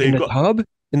 maybe so in you've the got tub,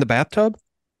 in the bathtub.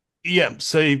 yeah,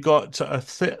 so you've got a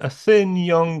thin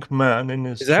young man in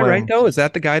his Is that right, though? Is 20s.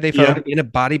 that the guy they found Yeah, in a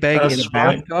body bag in a that's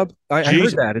right. bathtub? I G,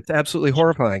 heard that. It's absolutely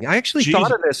horrifying. I actually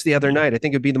thought G, of this the other yeah. night. I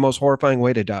think it'd be the most horrifying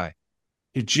way to die.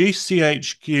 A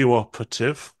GCHQ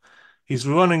operative. He's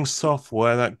running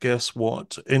software that, guess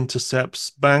what, intercepts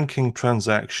banking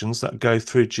transactions that go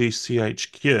through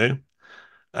GCHQ.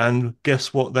 And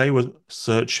guess what they were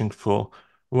searching for?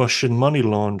 Russian money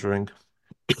laundering.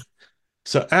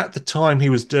 So at the time he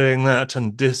was doing that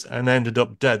and ended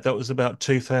up dead, that was about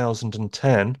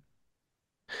 2010.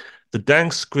 The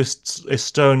Dansk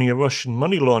Estonia Russian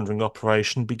money laundering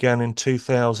operation began in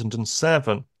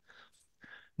 2007.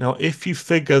 Now, if you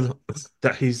figure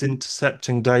that he's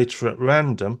intercepting data at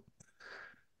random,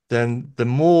 then the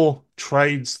more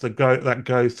trades that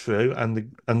go through and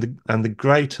the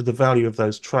greater the value of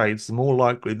those trades, the more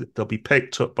likely that they'll be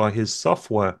picked up by his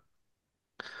software.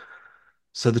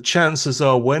 So the chances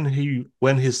are when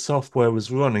his software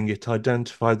was running, it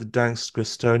identified the Dansk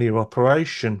Estonia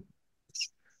operation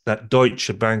that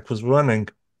Deutsche Bank was running.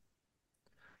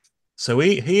 So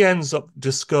he ends up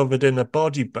discovered in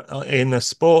in a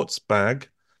sports bag,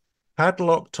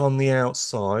 padlocked on the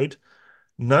outside,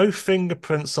 no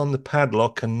fingerprints on the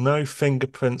padlock and no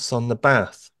fingerprints on the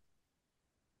bath.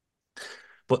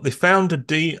 But they found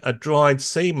a dried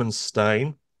semen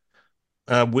stain,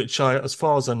 as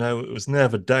far as I know, it was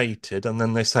never dated. And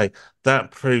then they say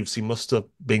that proves he must have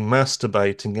been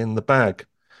masturbating in the bag.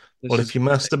 This Well, is if you're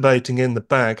masturbating in the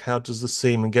bag, how does the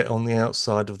semen get on the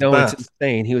outside of the No, it's bath?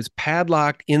 insane. He was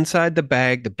padlocked inside the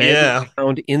bag. The bag was Yeah,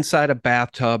 found inside a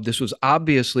bathtub. This was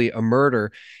obviously a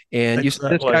murder. And you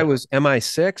said this guy exactly. was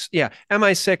MI6? Yeah,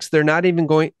 MI6, they're not even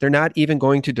going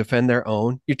to defend their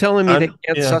own. You're telling me they And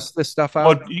can't yeah, suss this stuff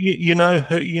well, out? you know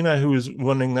who was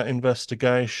running that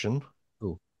investigation?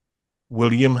 Ooh,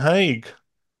 William Hague,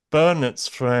 Burnett's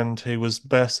friend, who was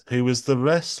the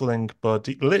wrestling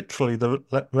buddy, literally the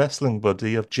wrestling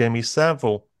buddy of Jimmy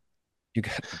Savile. you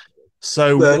got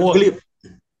So But what?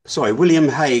 William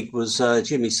Hague was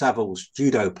Jimmy Savile's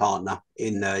judo partner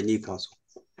in Newcastle.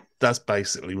 That's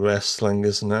basically wrestling,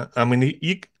 isn't it? I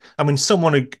mean, I mean,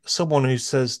 someone who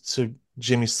says to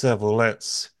Jimmy Savile,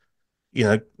 "Let's,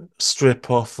 strip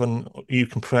off and you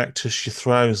can practice your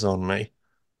throws on me."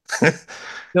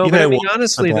 No, You but I know mean, what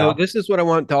it's honestly, though, about. this is what I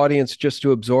want the audience just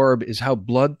to absorb is how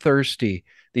bloodthirsty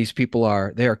these people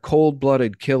are. They are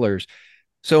cold-blooded killers.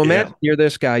 So Yeah, imagine you're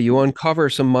this guy, you uncover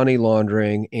some money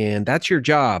laundering, and that's your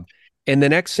job. And the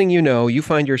next thing you know, you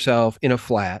find yourself in a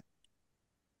flat,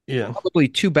 yeah. probably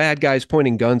two bad guys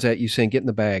pointing guns at you saying, get in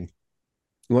the bag.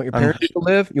 You want your And parents to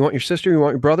live? You want your sister? You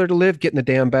want your brother to live? Get in the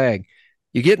damn bag.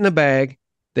 You get in the bag,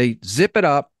 they zip it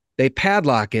up, they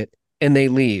padlock it, and they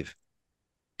leave,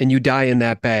 and you die in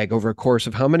that bag over a course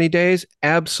of how many days?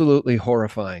 Absolutely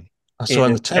horrifying. So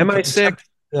on And the temp, the MI6, temp,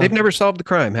 yeah, they've never solved the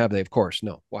crime, have they? Of course,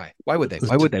 no. Why? Why would they?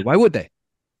 Why would they? Why would they?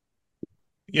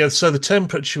 yeah. So the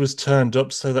temperature was turned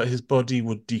up so that his body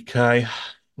would decay,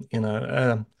 you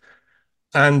know.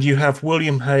 And you have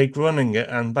William Hague running it,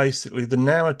 and basically the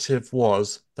narrative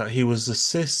was that he was a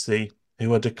sissy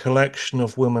who had a collection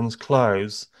of women's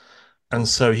clothes, and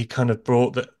so he kind of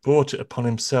brought it upon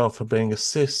himself for being a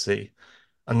sissy.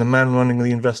 And the man running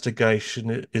the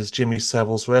investigation is Jimmy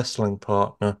Savile's wrestling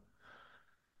partner.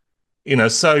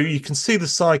 So you can see the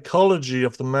psychology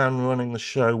of the man running the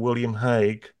show, William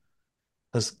Hague,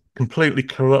 has completely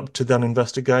corrupted that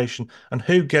investigation. And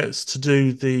who gets to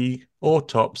do the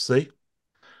autopsy?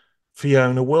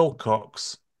 Fiona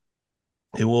Wilcox,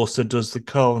 who also does the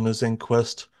coroner's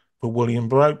inquest for William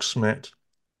Brokeschmidt.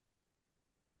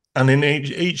 And in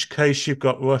each case, you've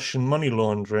got Russian money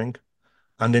laundering,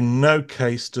 and in no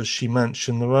case does she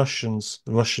mention the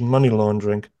Russian money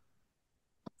laundering.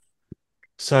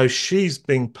 So she's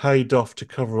being paid off to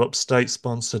cover up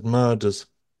state-sponsored murders.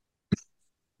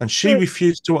 And she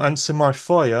refused to answer my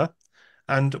FOIA.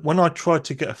 And when I tried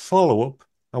to get a follow-up,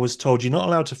 I was told you're not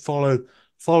allowed to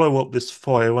follow up this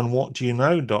FOIA on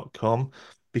whatdoyouknow.com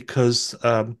because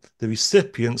the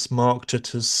recipients marked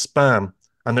it as spam.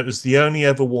 And it was the only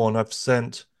ever one I've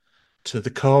sent to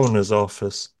the coroner's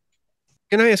office.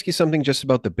 Can I ask you something just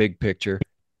about the big picture?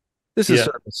 This is Yeah,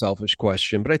 sort of a selfish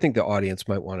question, but I think the audience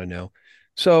might want to know.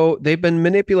 So they've been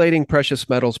manipulating precious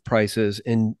metals prices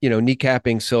and,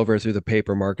 kneecapping silver through the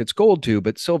paper markets, gold too,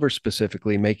 but silver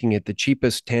specifically, making it the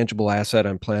cheapest tangible asset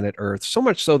on planet Earth, so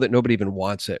much so that nobody even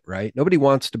wants it, right? Nobody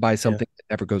wants to buy yeah. something that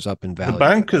never goes up in The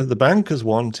value. bankers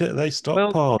want it. They Well,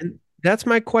 stockpile. and that's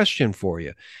my question for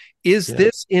you. Is Yeah.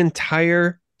 this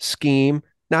entire scheme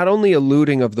not only a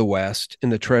looting of the West in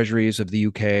the treasuries of the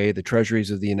UK, the treasuries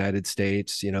of the United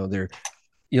States?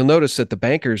 You'll notice that the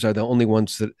bankers are the only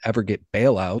ones that ever get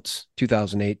bailouts,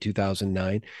 2008,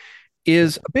 2009.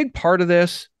 Is a big part of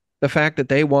this the fact that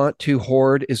they want to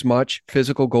hoard as much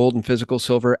physical gold and physical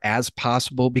silver as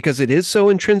possible because it is so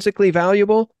intrinsically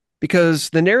valuable? Because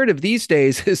the narrative these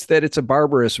days is that it's a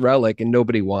barbarous relic and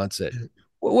nobody wants it.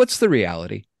 What's the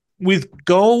reality? With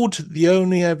gold, the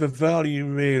only ever value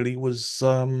really was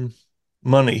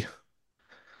money.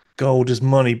 Gold is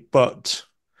money, but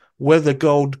whether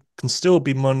gold can still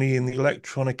be money in the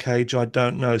electronic age, I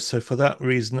don't know. So for that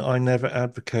reason, I never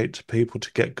advocate to people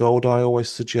to get gold. I always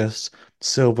suggest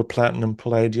silver, platinum,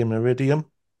 palladium, iridium,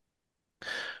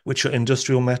 which are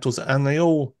industrial metals, and they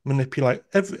all manipulate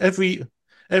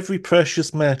every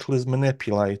precious metal is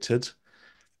manipulated.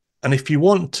 And if you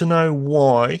want to know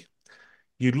why,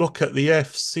 you look at the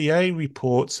FCA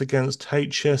reports against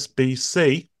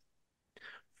HSBC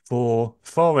for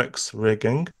Forex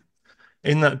rigging.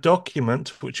 In that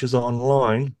document, which is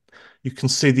online, you can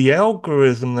see the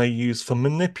algorithm they use for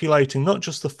manipulating not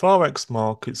just the Forex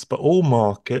markets, but all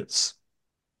markets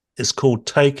is called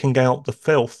taking out the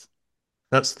filth.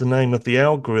 That's the name of the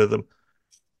algorithm.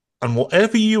 And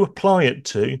whatever you apply it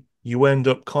to, you end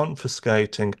up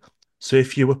confiscating. So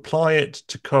if you apply it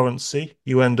to currency,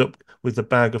 you end up with a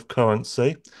bag of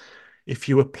currency. If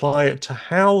you apply it to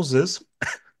houses,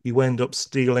 you end up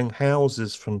stealing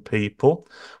houses from people,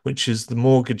 which is the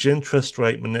mortgage interest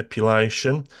rate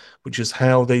manipulation, which is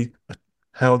how they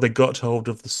got hold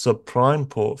of the subprime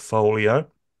portfolio.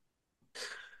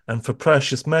 And for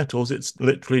precious metals, it's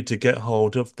literally to get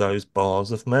hold of those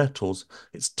bars of metals.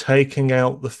 It's taking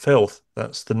out the filth.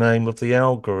 That's the name of the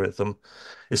algorithm.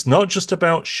 It's not just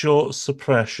about short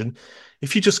suppression.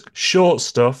 If you just short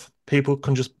stuff, people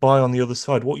can just buy on the other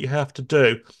side. What you have to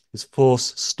do is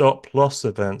force stop loss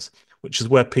events, which is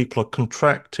where people are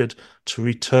contracted to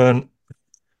return.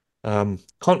 Well,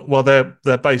 they're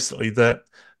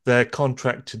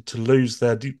contracted to lose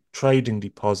their trading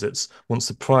deposits once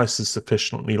the price is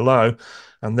sufficiently low,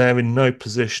 and they're in no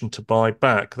position to buy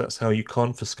back. That's how you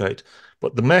confiscate.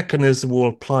 But the mechanism will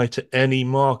apply to any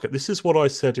market. This is what I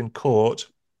said in court,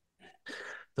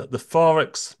 that the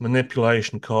Forex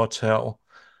manipulation cartel,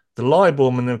 the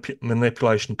LIBOR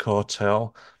manipulation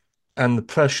cartel, and the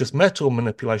precious metal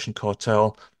manipulation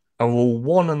cartel are all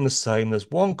one and the same.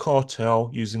 There's one cartel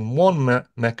using one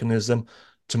mechanism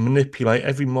to manipulate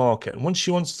every market. And once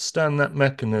you understand that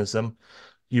mechanism,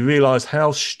 you realize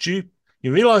you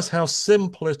realize how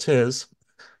simple it is.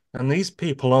 And these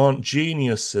people aren't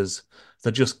geniuses.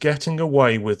 They're just getting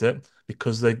away with it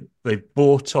because they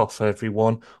bought off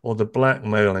everyone or they're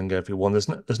blackmailing everyone.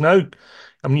 There's no.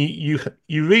 I mean,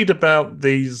 you read about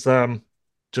these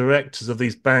directors of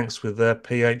these banks with their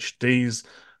PhDs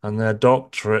and their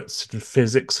doctorates in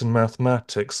physics and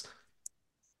mathematics.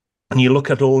 And you look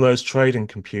at all those trading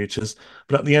computers,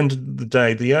 but at the end of the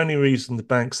day, the only reason the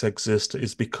banks exist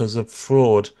is because of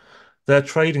fraud. Their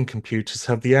trading computers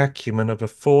have the acumen of a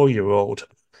 4-year-old.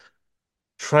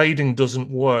 Trading doesn't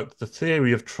work. The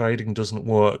theory of trading doesn't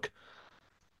work.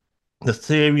 The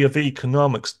theory of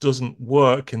economics doesn't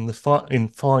work in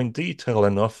fine detail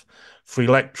enough for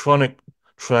electronic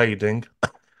trading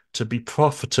to be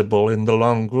profitable in the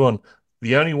long run.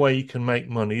 The only way you can make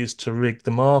money is to rig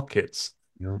the markets.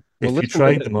 Yeah. Well, If you listen to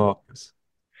trade this. the markets,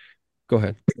 Go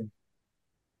ahead.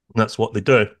 that's what they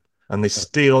do. And they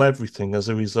steal everything as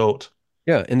a result.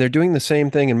 Yeah, and they're doing the same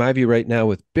thing in my view right now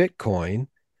with Bitcoin.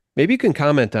 Maybe you can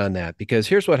comment on that because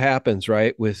here's what happens,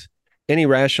 right? With any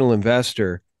rational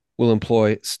investor will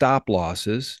employ stop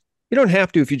losses. You don't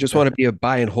have to if you just Yeah. want to be a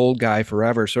buy and hold guy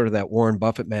forever, sort of that Warren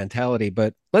Buffett mentality.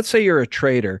 But let's say you're a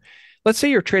trader. Let's say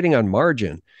you're trading on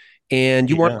margin and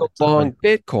you want to Yeah, go exactly. long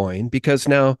Bitcoin because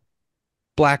now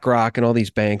BlackRock and all these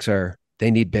banks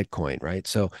they need Bitcoin, right?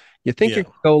 So you think you're Yeah.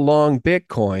 going to go long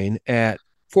Bitcoin at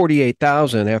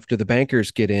 48,000 after the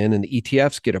bankers get in and the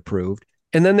ETFs get approved.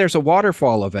 And then there's a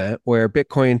waterfall event where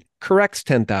Bitcoin corrects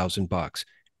 10,000 bucks.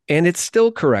 And it's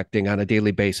still correcting on a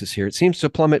daily basis here. It seems to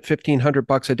plummet 1,500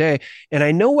 bucks a day. And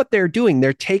I know what they're doing.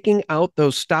 They're taking out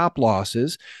those stop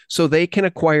losses so they can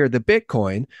acquire the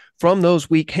Bitcoin from those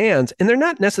weak hands. And they're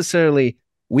not necessarily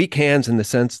weak hands in the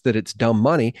sense that it's dumb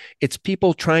money. It's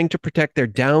people trying to protect their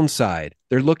downside.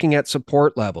 They're looking at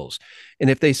support levels. And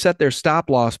if they set their stop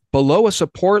loss below a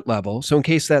support level, so in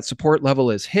case that support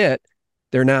level is hit,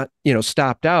 they're not,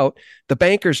 stopped out. The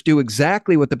bankers do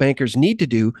exactly what the bankers need to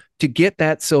do to get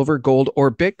that silver, gold,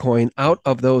 or Bitcoin out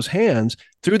of those hands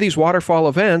through these waterfall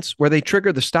events where they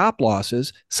trigger the stop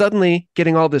losses, suddenly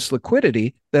getting all this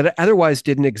liquidity that otherwise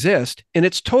didn't exist. And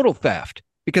it's total theft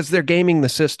because they're gaming the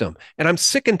system. And I'm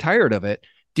sick and tired of it.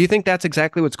 Do you think that's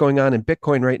exactly what's going on in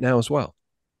Bitcoin right now as well?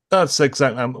 That's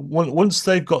exactly. Once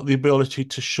they've got the ability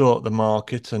to short the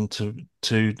market and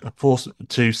to force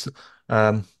to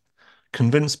um,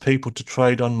 convince people to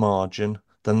trade on margin,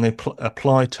 then they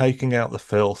apply taking out the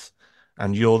filth,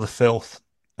 and you're the filth,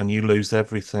 and you lose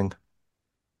everything.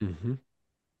 Mm-hmm.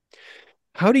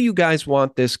 How do you guys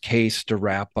want this case to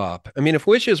wrap up? I mean, if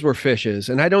wishes were fishes,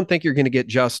 and I don't think you're going to get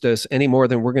justice any more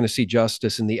than we're going to see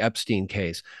justice in the Epstein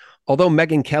case. Although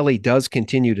Megyn Kelly does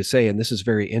continue to say, and this is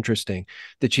very interesting,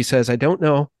 that she says, I don't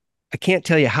know, I can't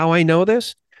tell you how I know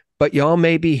this, but y'all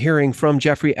may be hearing from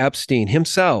Jeffrey Epstein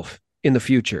himself in the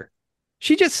future.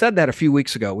 She just said that a few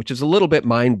weeks ago, which is a little bit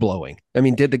mind blowing. I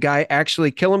mean, did the guy actually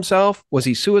kill himself? Was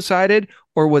he suicided?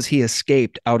 Or was he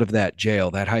escaped out of that jail,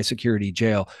 that high security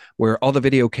jail, where all the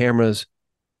video cameras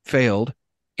failed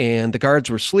and the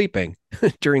guards were sleeping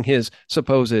during his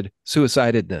supposed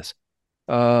suicidedness?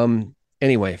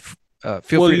 Anyway,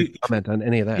 feel Well, free to comment on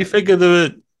any of you that. figure there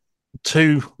were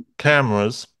two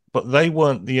cameras, but they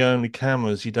weren't the only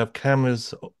cameras. You'd have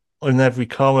cameras in every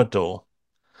corridor,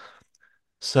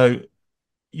 so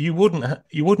you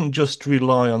wouldn't just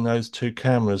rely on those two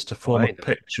cameras to Oh, form a I know.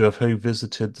 picture of who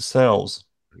visited the cells.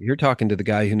 You're talking to the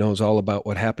guy who knows all about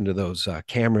what happened to those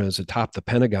cameras atop the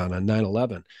Pentagon on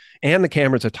 9/11 and the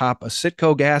cameras atop a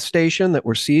Citgo gas station that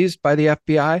were seized by the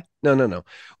FBI. No, no, no.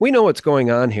 We know what's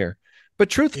going on here. But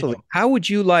truthfully, Yeah. how would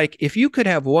you like, if you could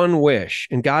have one wish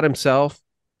and God himself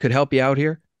could help you out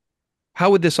here, how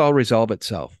would this all resolve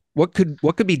itself? What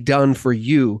could be done for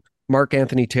you, Mark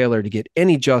Anthony Taylor, to get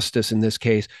any justice in this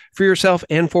case for yourself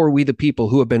and for we the people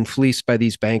who have been fleeced by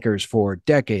these bankers for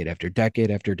decade after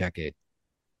decade after decade?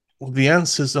 Well, the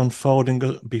answers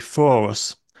unfolding before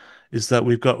us is that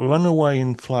we've got runaway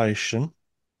inflation.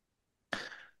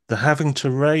 They're having to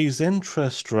raise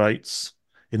interest rates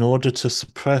in order to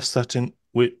suppress that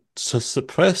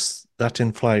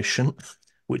inflation,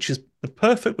 which is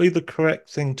perfectly the correct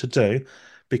thing to do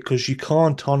because you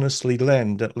can't honestly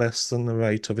lend at less than the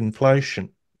rate of inflation.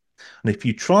 And if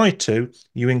you try to,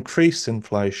 you increase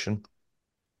inflation.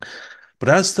 But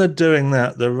as they're doing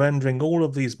that, they're rendering all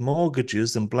of these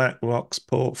mortgages in BlackRock's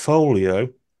portfolio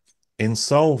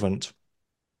insolvent.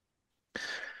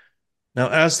 Now,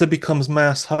 as there becomes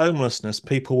mass homelessness,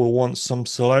 people will want some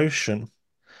solution.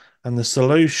 And the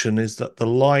solution is that the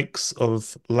likes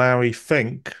of Larry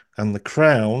Fink and the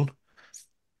Crown,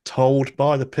 told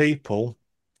by the people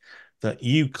that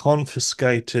you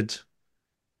confiscated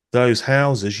those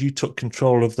houses, you took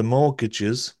control of the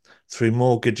mortgages through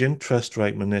mortgage interest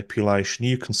rate manipulation,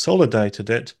 you consolidated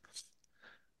it,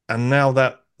 and now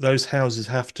that those houses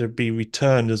have to be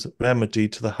returned as a remedy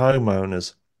to the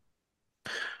homeowners.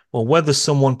 Well, whether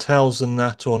someone tells them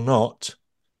that or not,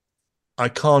 I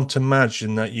can't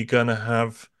imagine that you're going to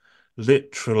have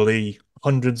literally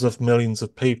hundreds of millions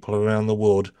of people around the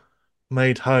world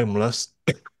made homeless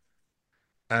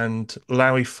and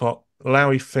Larry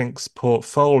Fink's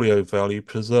portfolio value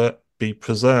be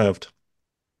preserved.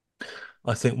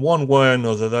 I think one way or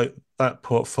another, that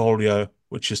portfolio,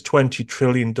 which is $20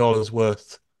 trillion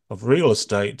worth of real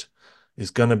estate,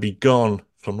 is going to be gone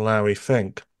from Larry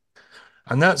Fink.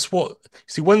 And that's what,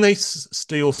 see, when they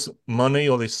steal money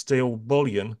or they steal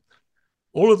bullion,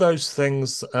 all of those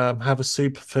things have a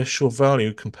superficial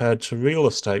value compared to real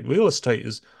estate. Real estate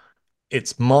is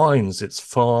it's mines, it's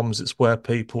farms, it's where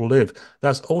people live.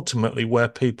 That's ultimately where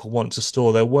people want to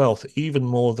store their wealth, even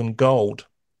more than gold.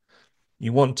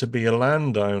 You want to be a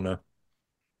landowner.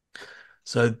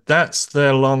 So that's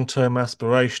their long-term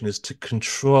aspiration is to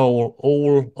control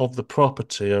all of the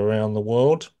property around the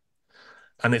world.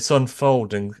 And it's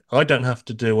unfolding. I don't have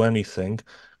to do anything.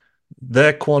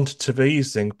 Their quantitative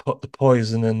easing put the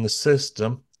poison in the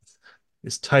system.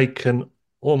 It's taken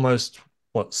almost,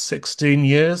 16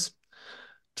 years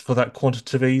for that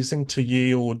quantitative easing to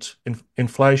yield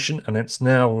inflation, and it's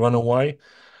now run away.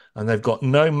 And they've got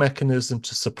no mechanism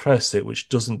to suppress it, which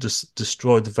doesn't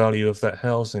destroy the value of that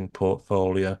housing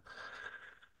portfolio.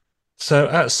 So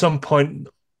at some point,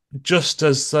 just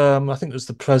as I think it was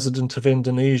the president of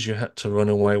Indonesia had to run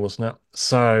away, wasn't it?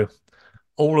 So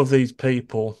all of these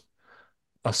people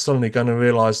are suddenly going to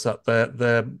realize that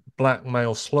their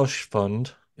blackmail slush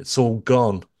fund, it's all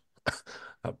gone.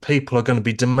 People are going to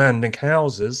be demanding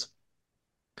houses,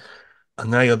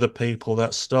 and they are the people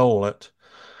that stole it.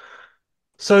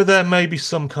 So there may be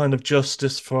some kind of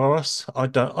justice for us.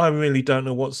 I really don't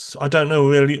know I don't know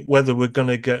really whether we're going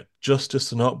to get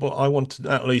justice or not, but I want to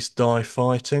at least die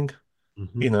fighting.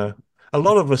 Mhm. You know, a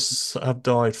lot of us have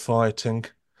died fighting,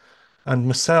 and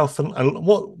myself, and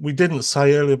what we didn't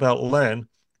say earlier about Len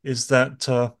is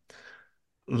that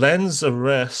Len's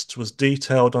arrest was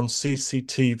detailed on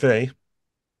CCTV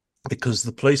because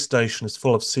the police station is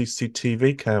full of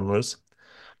CCTV cameras.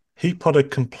 He put a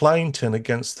complaint in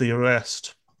against the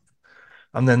arrest,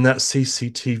 and then that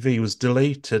CCTV was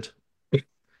deleted.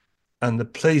 And the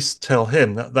police tell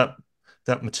him that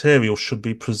material should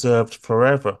be preserved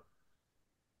forever.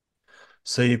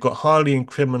 So you've got highly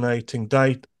incriminating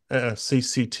data,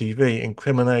 CCTV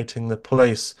incriminating the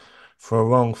police for a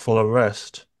wrongful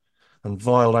arrest and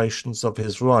violations of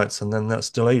his rights, and then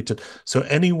that's deleted. So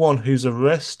anyone who's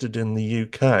arrested in the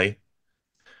UK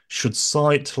should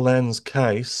cite Len's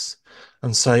case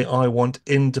and say, I want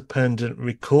independent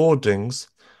recordings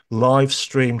live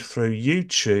streamed through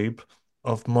YouTube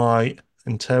of my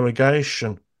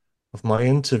interrogation, of my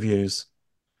interviews.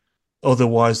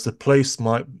 Otherwise, the police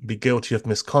might be guilty of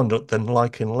misconduct, then,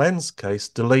 like in Len's case,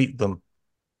 delete them.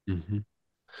 Mhm.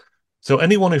 So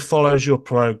anyone who follows your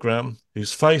program,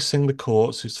 who's facing the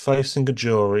courts, who's facing a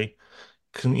jury,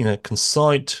 can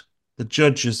cite the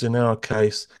judges in our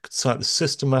case, can cite the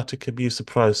systematic abuse of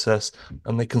process,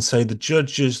 and they can say the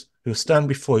judges who stand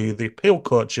before you, the appeal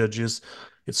court judges,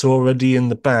 it's already in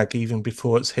the bag even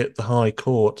before it's hit the High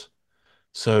Court.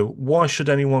 So why should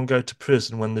anyone go to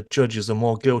prison when the judges are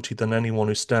more guilty than anyone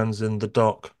who stands in the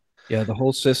dock? Yeah, the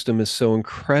whole system is so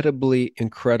incredibly,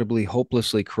 incredibly,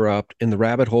 hopelessly corrupt, and the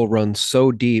rabbit hole runs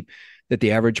so deep that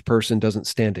the average person doesn't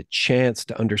stand a chance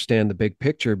to understand the big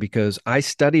picture. Because I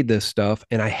studied this stuff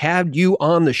and I had you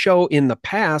on the show in the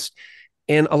past,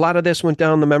 and a lot of this went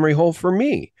down the memory hole for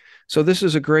me. So this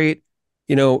is a great,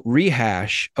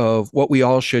 rehash of what we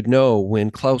all should know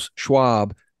when Klaus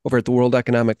Schwab over at the World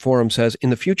Economic Forum says, in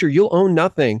the future, you'll own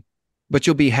nothing, but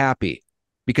you'll be happy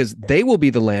because they will be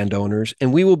the landowners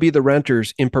and we will be the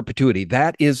renters in perpetuity.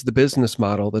 That is the business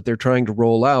model that they're trying to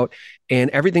roll out. And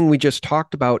everything we just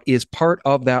talked about is part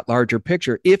of that larger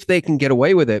picture if they can get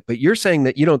away with it. But you're saying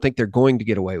that you don't think they're going to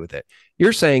get away with it.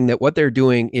 You're saying that what they're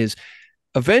doing is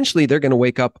eventually they're going to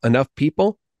wake up enough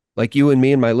people like you and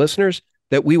me and my listeners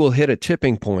that we will hit a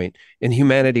tipping point and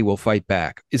humanity will fight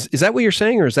back. Is that what you're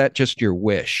saying, or is that just your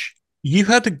wish? You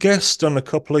had a guest on a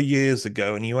couple of years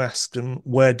ago and you asked him,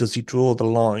 where does he draw the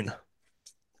line?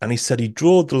 And he said he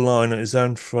drew the line at his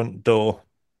own front door.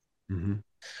 Mm-hmm.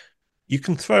 You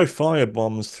can throw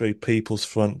firebombs through people's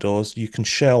front doors. You can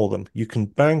shell them. You can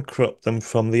bankrupt them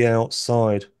from the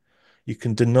outside. You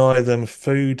can deny them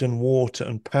food and water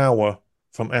and power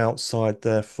from outside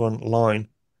their front line.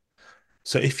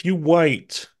 So if you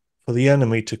wait for the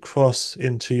enemy to cross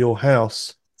into your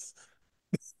house,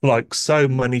 like so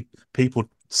many people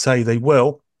say they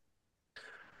will,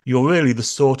 you're really the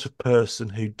sort of person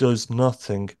who does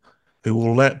nothing, who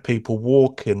will let people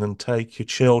walk in and take your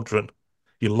children.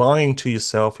 You're lying to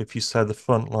yourself if you say the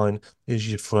front line is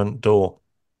your front door.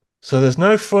 So there's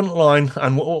no front line,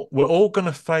 and we're all going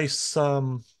to face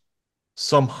some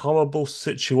horrible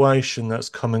situation that's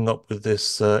coming up with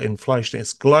this inflation.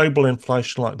 It's global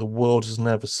inflation like the world has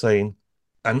never seen,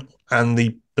 and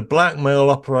the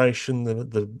blackmail operation,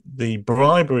 the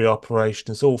bribery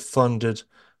operation is all funded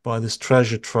by this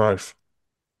treasure trove,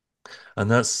 and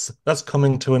that's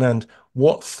coming to an end.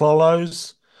 What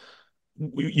follows?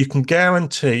 You can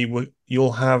guarantee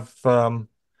you'll have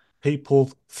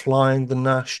people flying the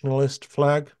nationalist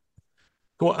flag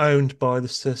who are owned by the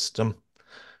system.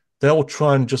 They'll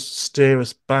try and just steer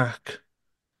us back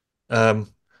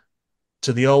um,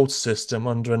 to the old system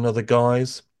under another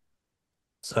guise.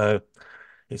 So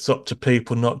it's up to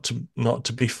people not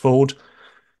to be fooled.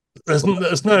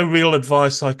 There's no real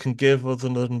advice I can give other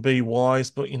than be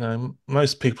wise, but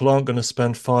most people aren't going to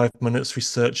spend 5 minutes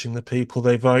researching the people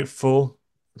they vote for.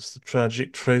 That's the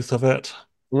tragic truth of it.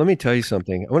 Let me tell you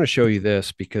something. I want to show you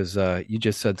this because you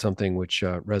just said something which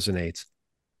resonates.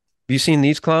 Have you seen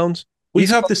these clowns? We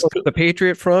These have this, clowns, the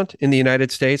Patriot Front in the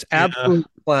United States, yeah, absolute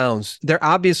clowns. They're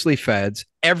obviously feds.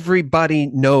 Everybody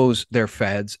knows they're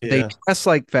feds. They yeah, dress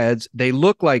like feds. They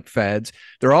look like feds.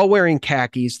 They're all wearing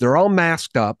khakis. They're all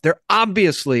masked up. They're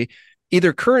obviously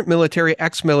either current military,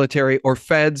 ex-military, or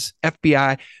feds,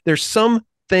 FBI. There's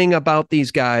something about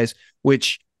these guys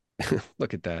which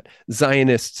look at that.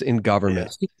 Zionists in yeah.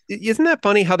 government. Isn't that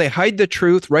funny how they hide the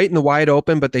truth right in the wide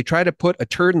open, but they try to put a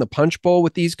turd in the punch bowl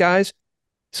with these guys?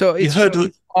 So You it's heard just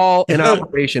of all you an heard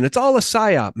operation. It's all a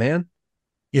psyop, man.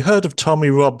 you heard of Tommy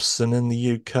Robson in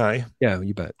the UK? Yeah,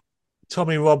 you bet.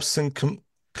 Tommy Robson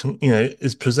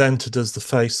is presented as the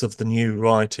face of the new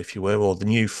right, if you will, or the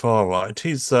new far right.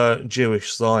 He's a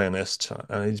Jewish Zionist,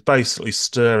 and he's basically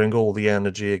stirring all the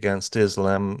energy against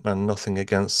Islam and nothing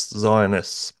against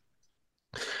Zionists.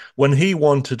 When he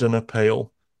wanted an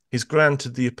appeal, he's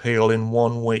granted the appeal in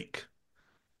 1 week.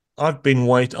 I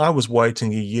was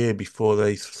waiting a year before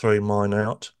they threw mine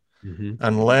out. Mm-hmm.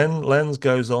 And Len's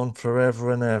goes on forever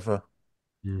and ever.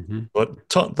 Mm-hmm. But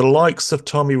the likes of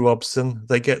Tommy Robson,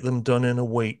 they get them done in a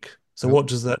week. So Yep. what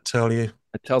does that tell you?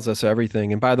 It tells us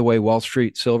everything. And by the way, Wall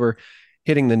Street Silver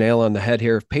hitting the nail on the head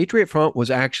here. If Patriot Front was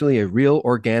actually a real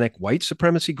organic white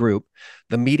supremacy group,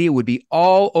 the media would be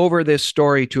all over this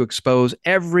story to expose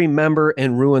every member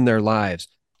and ruin their lives.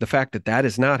 The fact that that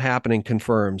is not happening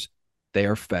confirms they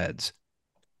are feds.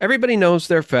 Everybody knows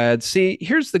they're feds. See,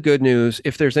 here's the good news,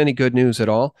 if there's any good news at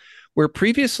all. Where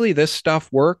previously this stuff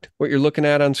worked, what you're looking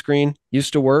at on screen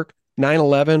used to work.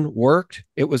 9/11 worked.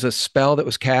 It was a spell that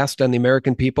was cast on the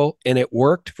American people, and it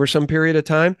worked for some period of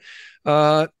time.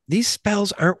 These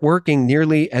spells aren't working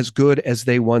nearly as good as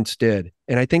they once did.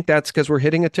 And I think that's because we're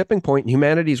hitting a tipping point and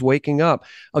humanity's waking up.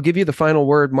 I'll give you the final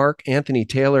word, Mark Anthony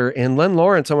Taylor and Len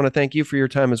Lawrence. I want to thank you for your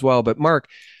time as well. But Mark,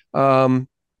 a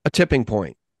tipping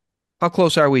point. How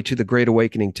close are we to the Great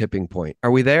Awakening tipping point?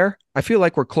 Are we there? I feel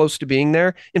like we're close to being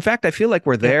there. In fact, I feel like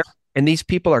we're Yeah. there, and these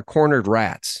people are cornered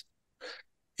rats.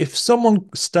 If someone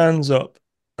stands up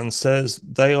and says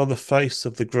they are the face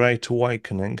of the Great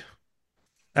Awakening,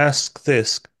 ask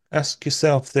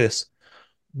yourself this.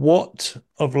 What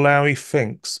of Larry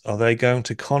Finks are they going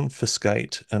to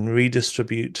confiscate and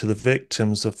redistribute to the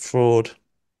victims of fraud?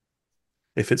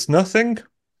 If it's nothing,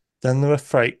 then they're a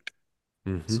fake.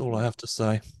 That's Mm-hmm. all I have to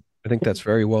say. I think that's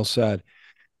very well said.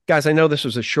 Guys, I know this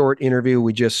was a short interview.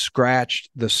 We just scratched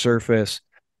the surface.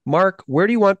 Mark, where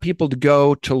do you want people to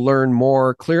go to learn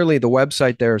more? Clearly, the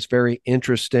website there is very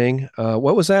interesting.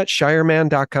 What was that?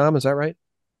 Shireman.com, is that right?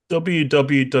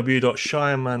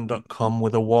 www.shireman.com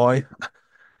with a Y.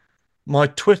 My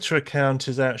Twitter account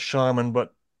is at Shyman,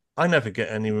 but I never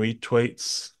get any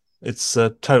retweets. It's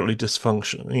a totally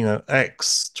dysfunctional,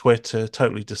 X, Twitter,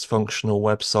 totally dysfunctional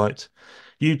website.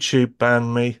 YouTube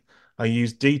banned me. I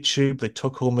used DTube. They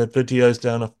took all my videos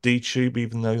down off DTube,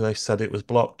 even though they said it was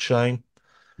blockchain.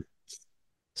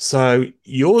 So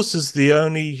yours is the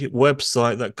only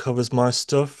website that covers my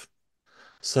stuff.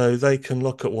 So they can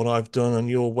look at what I've done on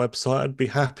your website. I'd be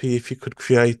happy if you could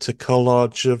create a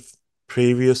collage of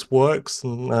previous works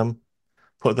and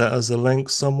put that as a link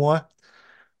somewhere.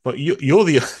 But you're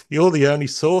the you're the only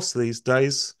source these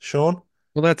days, Sean.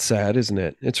 Well, that's sad, isn't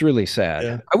it? It's really sad.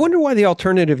 Yeah. I wonder why the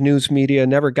alternative news media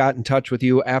never got in touch with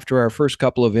you after our first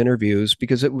couple of interviews,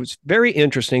 because it was very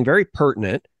interesting, very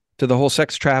pertinent to the whole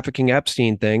sex trafficking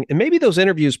Epstein thing. And maybe those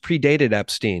interviews predated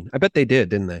Epstein. I bet they did,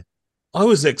 didn't they? I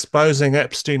was exposing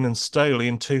Epstein and Staley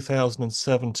in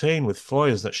 2017 with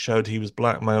FOIAs that showed he was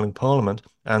blackmailing Parliament,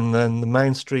 and then the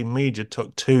mainstream media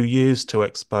took 2 years to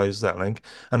expose that link,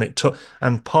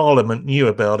 and Parliament knew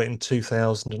about it in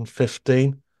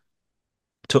 2015.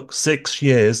 Took 6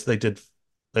 years. They did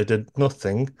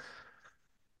nothing.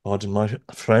 Pardon my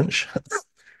French.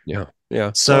 Yeah. Yeah. No,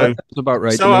 that So, sounds about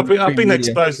right. The so I've mainstream been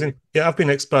media. exposing, yeah, I've been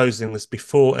exposing this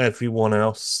before everyone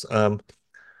else.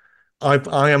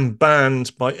 I am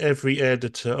banned by every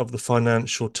editor of the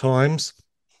Financial Times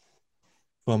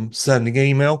from sending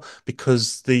email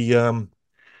because the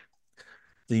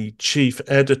chief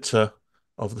editor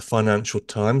of the Financial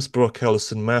Times, Brooke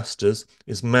Ellison Masters,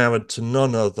 is married to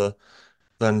none other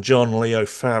than John Leo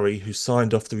Farry, who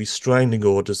signed off the restraining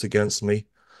orders against me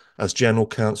as general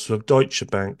counsel of Deutsche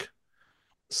Bank.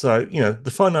 So,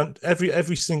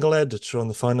 every single editor on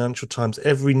the Financial Times,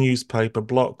 every newspaper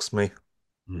blocks me.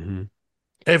 Mm-hmm.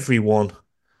 Everyone.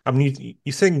 I mean,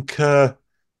 you think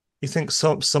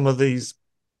some of these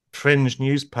fringe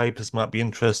newspapers might be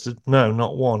interested? No,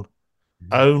 not one.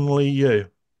 Only you.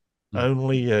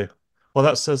 Only you. Well,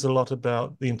 that says a lot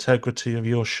about the integrity of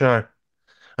your show.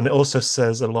 And it also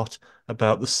says a lot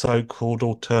about the so-called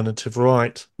alternative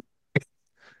right.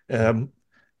 Um,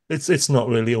 it's not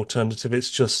really alternative.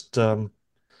 It's just they'll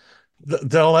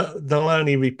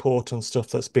only report on stuff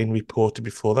that's been reported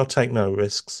before. They'll take no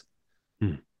risks.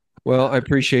 Mm-hmm. Well, I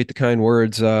appreciate the kind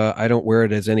words. I don't wear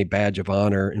it as any badge of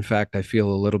honor. In fact, I feel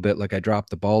a little bit like I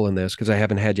dropped the ball in this because I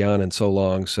haven't had you on in so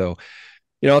long. So,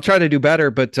 I'll try to do better.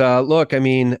 But look, I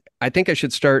mean, I think I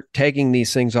should start tagging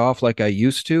these things off like I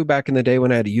used to back in the day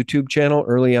when I had a YouTube channel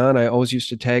early on. I always used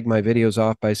to tag my videos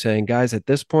off by saying, guys, at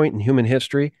this point in human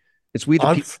history, it's we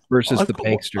the people versus the I've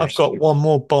banksters. got one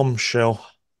more bombshell.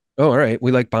 Oh, all right.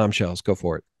 We like bombshells. Go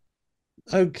for it.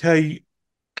 Okay,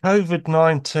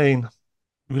 COVID-19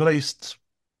 released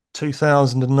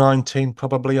 2019,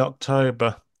 probably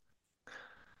October.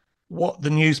 What the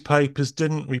newspapers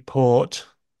didn't report,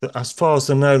 that as far as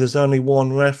I know, there's only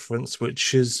one reference,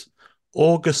 which is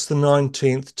August the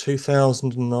 19th,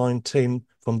 2019,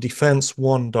 from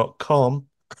defense1.com,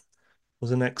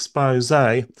 was an expose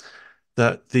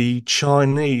that the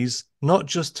Chinese not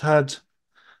just had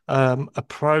a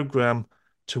program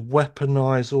to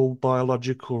weaponize all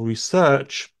biological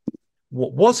research.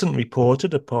 What wasn't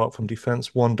reported, apart from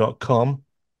defense1.com,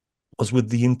 was with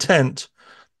the intent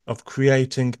of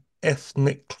creating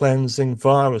ethnic cleansing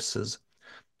viruses,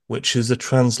 which is a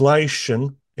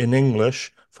translation in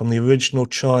English from the original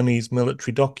Chinese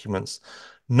military documents.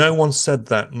 No one said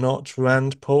that, not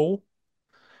Rand Paul,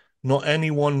 not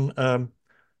anyone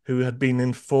who had been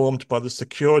informed by the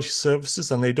security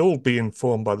services, and they'd all be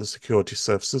informed by the security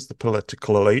services, the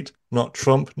political elite, not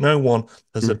Trump. No one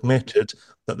has Mm. admitted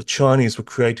that the Chinese were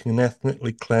creating an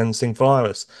ethnically cleansing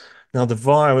virus. Now, the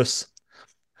virus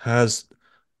has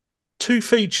two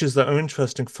features that are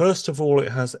interesting. First of all,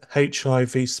 it has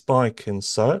HIV spike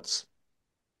inserts.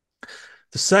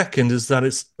 The second is that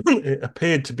it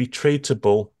appeared to be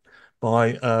treatable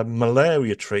by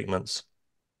malaria treatments,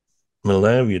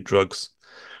 malaria drugs.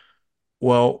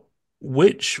 Well,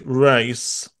 which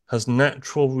race has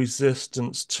natural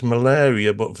resistance to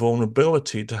malaria but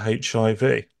vulnerability to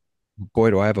HIV? Boy,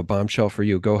 do I have a bombshell for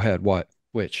you. Go ahead. What?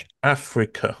 Which?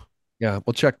 Africa. Yeah,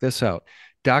 well, check this out.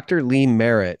 Dr. Lee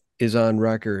Merritt is on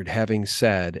record having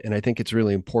said, and I think it's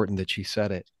really important that she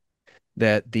said it,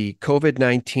 that the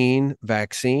COVID-19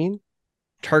 vaccine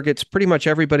targets pretty much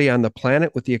everybody on the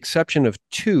planet with the exception of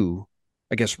two,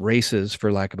 I guess, races,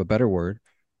 for lack of a better word.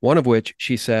 One of which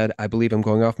she said, I believe I'm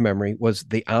going off memory, was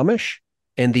the Amish.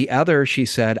 And the other, she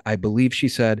said, I believe she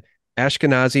said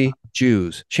Ashkenazi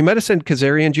Jews. She might have said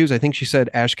Khazarian Jews. I think she said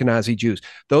Ashkenazi Jews.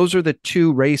 Those are the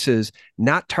two races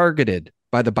not targeted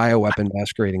by the bioweapon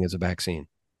masquerading as a vaccine.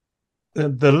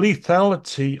 The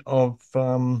lethality of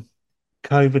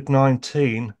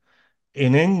COVID-19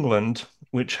 in England,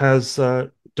 which has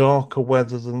darker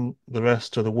weather than the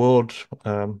rest of the world,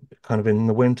 kind of in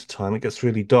the winter time, it gets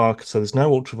really dark. So there's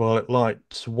no ultraviolet light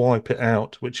to wipe it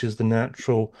out, which is the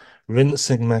natural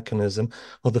rinsing mechanism.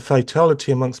 Well, the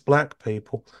fatality amongst black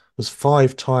people was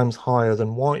 5 times higher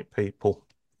than white people.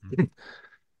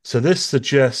 So this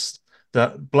suggests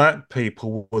that black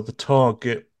people were the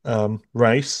target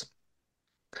race.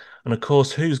 And of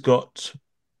course, who's got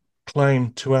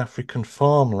claim to African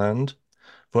farmland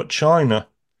but China?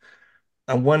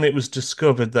 And when it was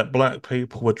discovered that black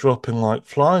people were dropping like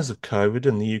flies of COVID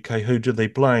in the UK, who do they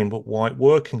blame but white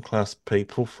working class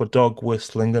people for dog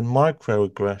whistling and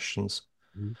microaggressions?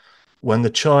 Mhm. When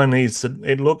the Chinese,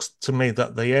 it looks to me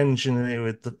that they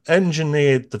engineered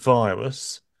the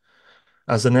virus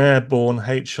as an airborne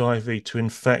HIV to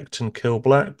infect and kill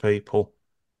black people.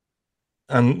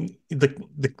 And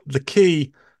the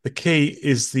key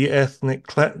is the ethnic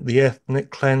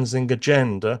cleansing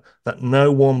agenda that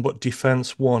no one but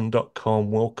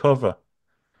defense1.com will cover.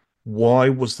 Why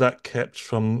is that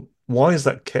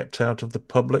kept out of the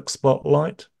public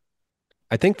spotlight?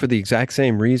 I think for the exact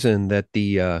same reason that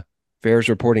the VAERS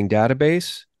reporting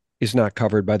database is not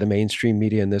covered by the mainstream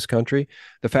media in this country,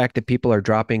 the fact that people are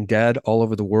dropping dead all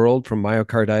over the world from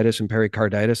myocarditis and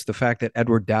pericarditis, the fact that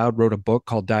Edward Dowd wrote a book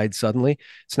called Died Suddenly,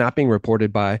 it's not being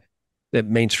reported by the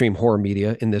mainstream horror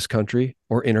media in this country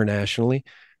or internationally.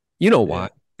 You know Yeah. why?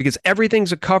 Because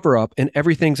everything's a cover up and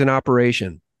everything's an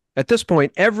operation. At this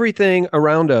point, everything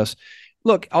around us,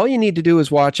 look, all you need to do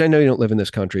is watch. I know you don't live in this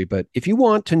country, but if you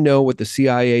want to know what the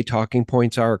CIA talking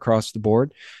points are across the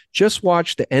board, just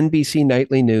watch the NBC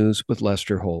Nightly News with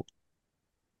Lester Holt.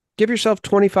 Give yourself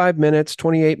 25 minutes,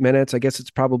 28 minutes. I guess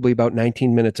it's probably about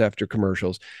 19 minutes after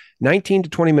commercials. 19 to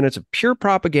 20 minutes of pure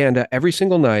propaganda every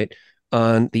single night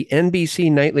on the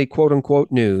NBC Nightly quote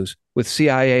unquote news with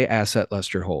CIA asset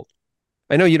Lester Holt.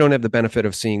 I know you don't have the benefit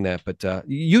of seeing that, but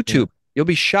YouTube, you'll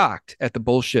be shocked at the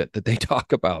bullshit that they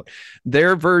talk about.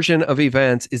 Their version of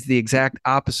events is the exact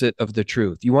opposite of the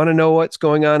truth. You want to know what's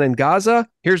going on in Gaza?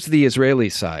 Here's the Israeli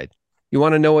side. You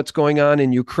want to know what's going on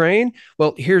in Ukraine?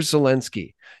 Well, here's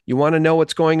Zelensky. You want to know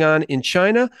what's going on in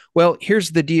China? Well,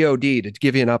 here's the DOD to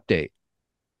give you an update.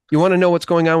 You want to know what's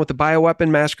going on with the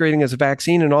bioweapon masquerading as a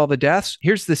vaccine and all the deaths?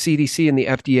 Here's the CDC and the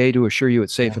FDA to assure you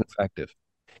it's safe and effective.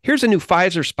 Here's a new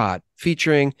Pfizer spot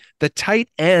featuring the tight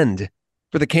end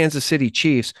for the Kansas City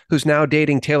Chiefs, who's now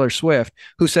dating Taylor Swift,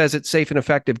 who says it's safe and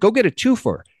effective. Go get a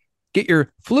twofer. Get your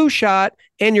flu shot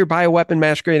and your bioweapon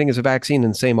masquerading as a vaccine in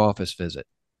the same office visit.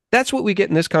 That's what we get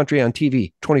in this country on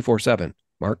TV 24/7,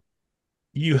 Mark.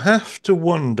 You have to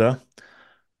wonder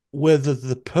whether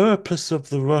the purpose of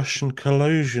the Russian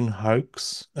collusion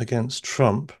hoax against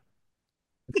Trump,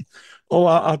 or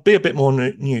I'd be a bit more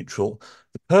neutral,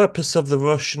 the purpose of the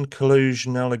Russian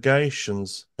collusion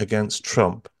allegations against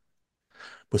Trump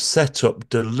was set up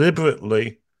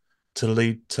deliberately to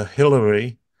lead to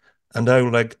Hillary and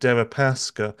Oleg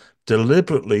Deripaska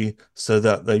deliberately so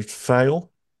that they'd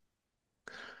fail.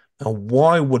 And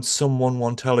why would someone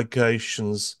want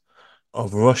allegations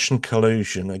of Russian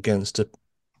collusion against a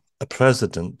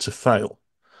president to fail?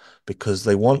 Because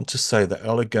they want to say that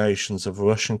allegations of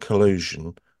Russian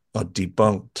collusion are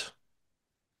debunked.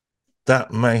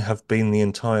 That may have been the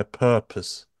entire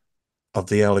purpose of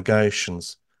the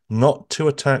allegations, not to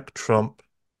attack Trump.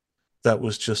 That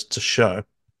was just to show,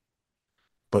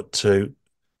 but to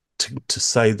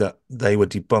say that they were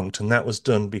debunked, and that was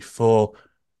done before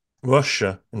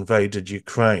Russia invaded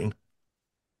Ukraine.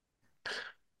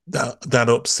 That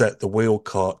upset the wheel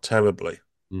cart terribly.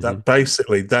 That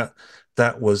basically that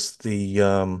was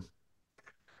the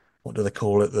what do they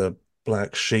call it? The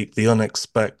black sheep, the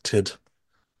unexpected,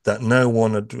 that no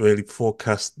one had really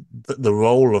forecast the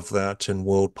role of that in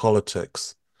world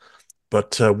politics.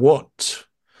 But what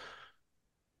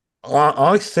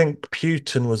I think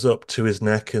Putin was up to his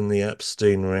neck in the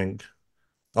Epstein ring.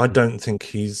 I don't think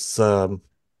he's on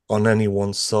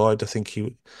anyone's side. I think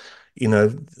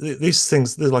these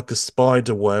things, they're like a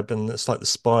spider web, and it's like the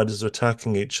spiders are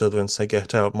attacking each other and say,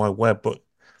 "Get out of my web." But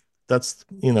that's,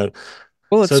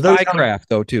 Well, it's so those spycraft,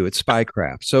 though, too. It's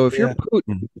spycraft. So if you're yeah,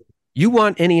 Putin, you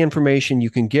want any information you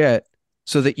can get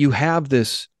so that you have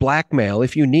this blackmail,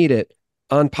 if you need it,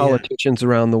 on yeah. politicians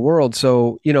around the world.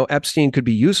 So, Epstein could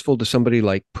be useful to somebody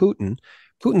like Putin.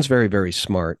 Putin's very, very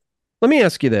smart. Let me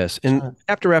ask you this, and I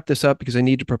have to wrap this up because I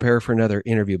need to prepare for another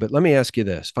interview, but let me ask you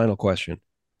this final question.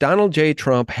 Donald J.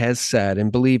 Trump has said,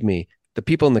 and believe me, the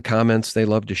people in the comments, they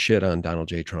love to shit on Donald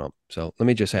J. Trump. So let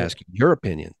me just ask you your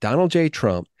opinion. Donald J.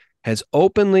 Trump has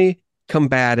openly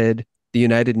combated the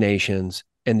United Nations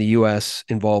and the U.S.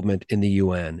 involvement in the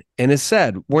UN and has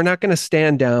said, we're not going to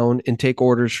stand down and take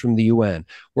orders from the UN.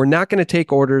 We're not going to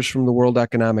take orders from the World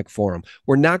Economic Forum.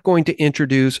 We're not going to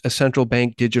introduce a central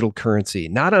bank digital currency,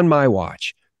 not on my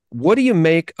watch. What do you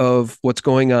make of what's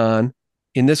going on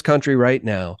in this country right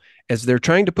now as they're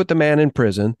trying to put the man in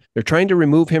prison? They're trying to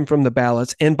remove him from the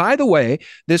ballots. And by the way,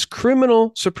 this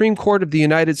criminal Supreme Court of the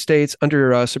United States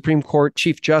under Supreme Court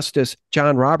Chief Justice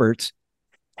John Roberts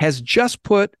has just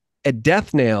put a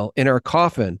death nail in our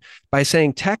coffin by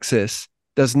saying Texas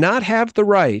does not have the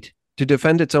right to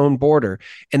defend its own border,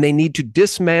 and they need to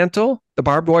dismantle the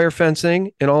barbed wire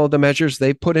fencing and all of the measures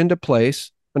they put into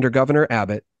place under Governor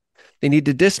Abbott. They need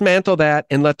to dismantle that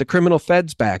and let the criminal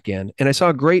feds back in. And I saw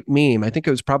a great meme, I think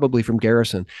it was probably from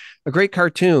Garrison, a great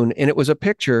cartoon, and it was a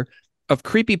picture of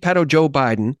creepy pedo Joe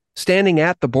Biden standing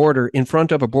at the border in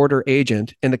front of a border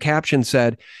agent, and the caption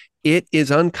said, "It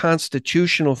is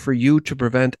unconstitutional for you to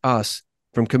prevent us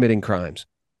from committing crimes."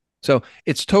 So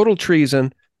it's total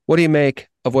treason. What do you make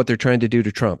of what they're trying to do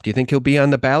to Trump? Do you think he'll be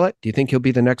on the ballot? Do you think he'll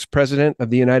be the next president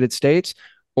of the United States?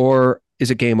 Or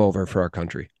is it game over for our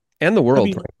country and the Have world,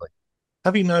 you frankly?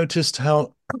 Have you noticed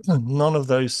how none of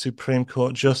those Supreme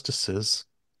Court justices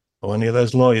or any of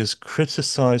those lawyers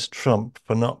criticized Trump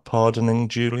for not pardoning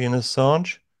Julian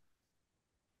Assange?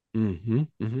 Mm-hmm.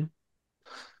 Mm-hmm.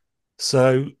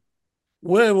 So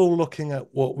we're all looking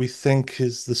at what we think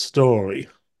is the story,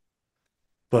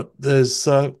 but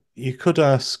you could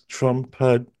ask Trump,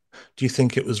 do you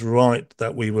think it was right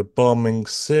that we were bombing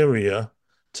Syria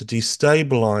to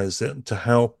destabilize it, to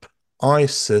help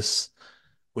ISIS,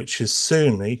 which is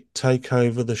Sunni, take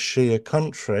over the Shia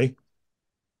country?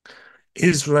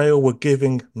 Israel were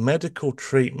giving medical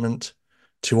treatment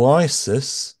to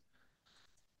ISIS,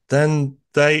 then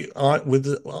with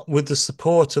the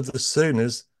support of the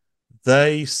Sunnis,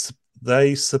 they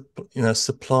they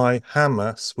supply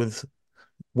Hamas with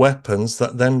weapons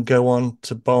that then go on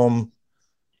to bomb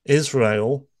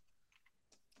Israel.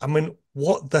 I mean,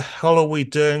 what the hell are we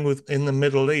doing with in the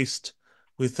Middle East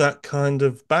with that kind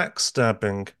of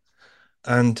backstabbing?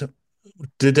 And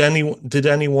did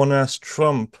anyone ask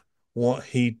Trump what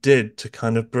he did to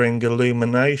kind of bring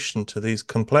illumination to these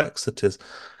complexities?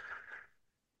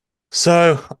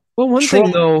 So Well, one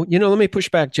thing Trump, though, let me push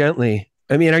back gently.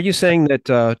 I mean, are you saying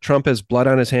that Trump has blood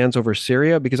on his hands over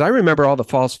Syria? Because I remember all the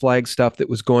false flag stuff that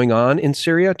was going on in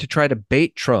Syria to try to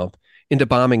bait Trump into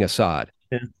bombing Assad.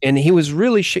 yeah, And he was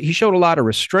really, he showed a lot of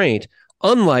restraint,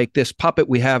 unlike this puppet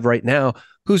we have right now,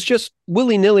 who's just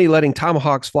willy nilly letting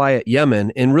tomahawks fly at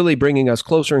Yemen and really bringing us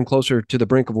closer and closer to the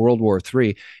brink of World War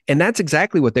III. And that's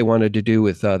exactly what they wanted to do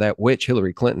with that witch,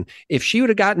 Hillary Clinton. If she would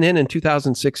have gotten in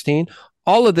 2016,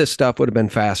 all of this stuff would have been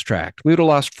fast tracked. We would have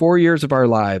lost 4 years of our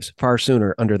lives far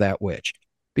sooner under that witch,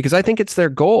 because I think it's their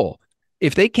goal.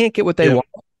 If they can't get what they yeah. want,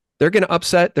 they're going to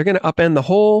upend the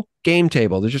whole game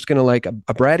table. They're just going to, like a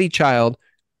bratty child.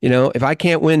 If I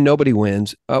can't win, nobody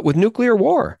wins with nuclear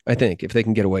war, I think, if they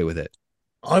can get away with it.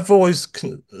 I've always,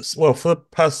 well, for the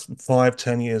past 5,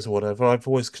 10 years or whatever, I've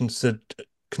always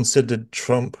considered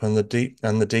Trump and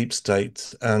the deep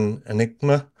state an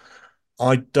enigma.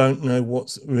 I don't know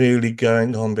what's really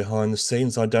going on behind the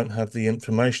scenes. I don't have the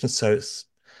information, so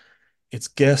it's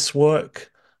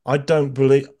guesswork. I don't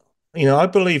believe, I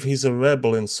believe he's a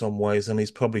rebel in some ways, and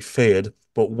he's probably feared.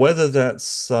 But whether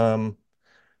that's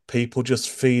people just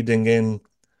feeding in,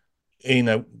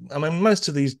 I mean, most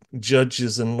of these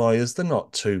judges and lawyers, they're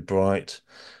not too bright.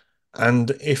 And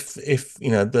if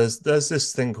there's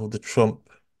this thing called the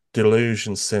Trump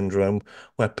delusion syndrome,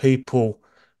 where people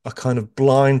are kind of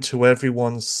blind to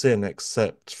everyone's sin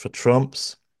except for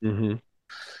Trump's. Mm-hmm.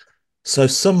 So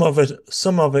some of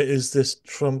it is this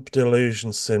Trump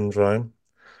delusion syndrome.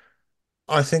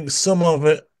 I think some of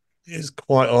it is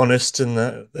quite honest in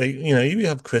that you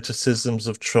have criticisms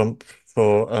of Trump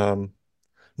for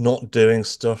not doing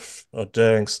stuff or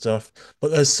doing stuff,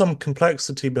 but there's some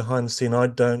complexity behind the scene I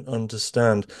don't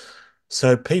understand.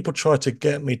 So people try to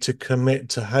get me to commit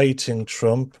to hating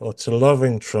Trump or to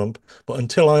loving Trump, but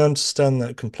until I understand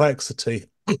that complexity,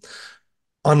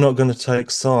 I'm not going to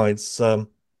take sides. No,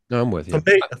 I'm with For you.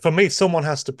 me, for me, someone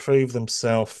has to prove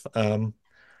themselves.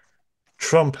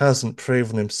 Trump hasn't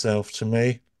proven himself to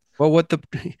me. Well, but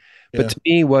Yeah. to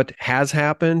me, what has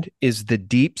happened is the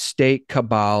deep state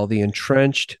cabal, the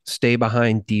entrenched stay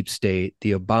behind deep state,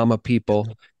 the Obama people,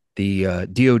 the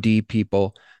DOD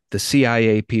people, the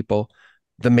CIA people,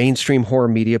 the mainstream horror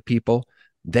media people,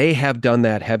 they have done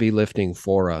that heavy lifting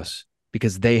for us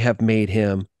because they've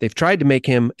tried to make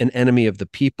him an enemy of the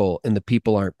people, and the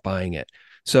people aren't buying it.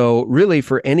 So, really,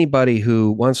 for anybody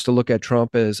who wants to look at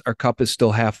Trump as our cup is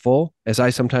still half full, as I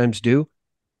sometimes do,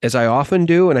 as I often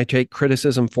do, and I take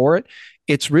criticism for it,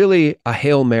 it's really a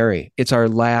Hail Mary. It's our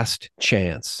last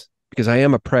chance, because I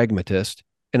am a pragmatist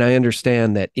and I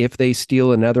understand that if they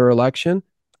steal another election,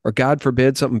 or God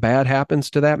forbid something bad happens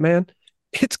to that man,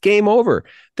 it's game over.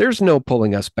 There's no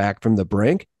pulling us back from the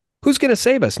brink. Who's going to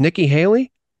save us? Nikki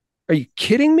Haley? Are you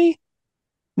kidding me?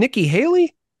 Nikki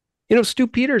Haley? Stu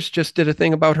Peters just did a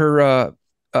thing about her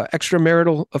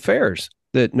extramarital affairs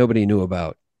that nobody knew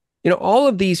about. All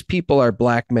of these people are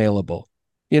blackmailable.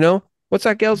 What's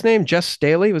that gal's name? Jess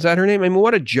Staley? Was that her name? I mean,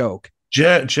 what a joke.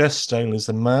 Jess Staley's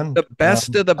the man. The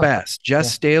best of the best. Jess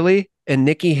Yeah. Staley and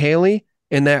Nikki Haley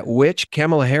and that witch,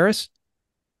 Kamala Harris.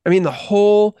 I mean, the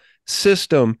whole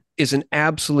system is an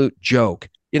absolute joke.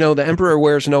 The emperor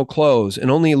wears no clothes, and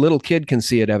only a little kid can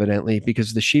see it, evidently,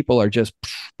 because the sheeple are just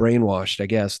brainwashed, I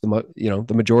guess,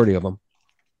 the majority of them.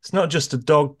 It's not just a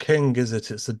dog king, is it?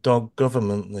 It's a dog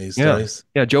government these Yeah. days.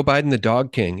 Yeah. Joe Biden, the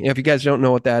dog king. Yeah, if you guys don't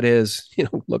know what that is,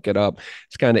 look it up.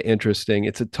 It's kind of interesting.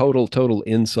 It's a total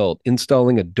insult,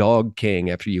 installing a dog king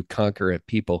after you conquer a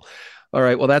people. All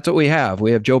right. Well, that's what we have.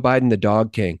 We have Joe Biden, the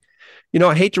dog king.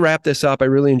 I hate to wrap this up. I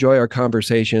really enjoy our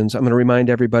conversations. I'm going to remind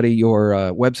everybody your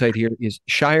website here is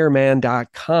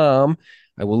shireman.com.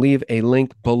 I will leave a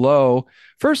link below.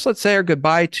 First, let's say our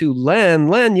goodbye to Len.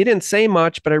 Len, you didn't say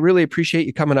much, but I really appreciate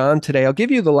you coming on today. I'll give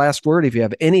you the last word if you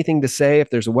have anything to say, if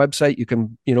there's a website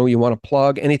you want to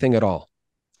plug, anything at all.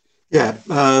 Yeah,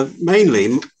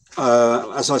 mainly,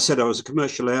 as I said, I was a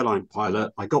commercial airline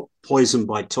pilot. I got poisoned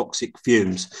by toxic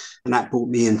fumes, and that brought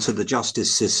me into the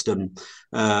justice system.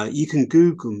 You can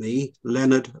Google me,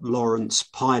 Leonard Lawrence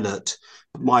Pilot.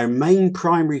 My main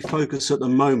primary focus at the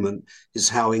moment is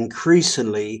how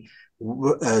increasingly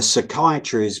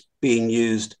psychiatry is being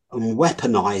used and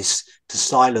weaponized to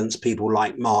silence people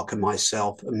like Mark and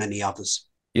myself and many others.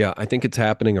 Yeah, I think it's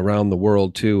happening around the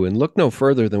world too. And look no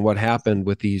further than what happened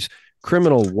with these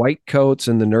criminal white coats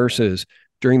and the nurses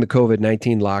during the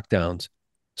COVID-19 lockdowns.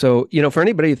 So, for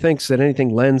anybody who thinks that anything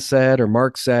Len said or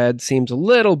Mark said seems a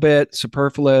little bit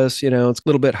superfluous, it's a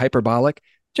little bit hyperbolic,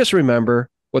 just remember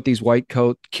what these white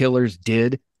coat killers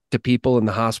did to people in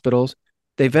the hospitals.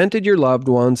 They vented your loved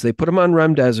ones, they put them on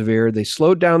remdesivir, they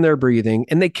slowed down their breathing,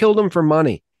 and they killed them for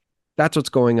money. That's what's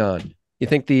going on. You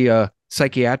think the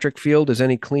psychiatric field is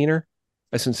any cleaner?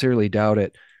 I sincerely doubt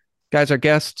it. Guys, our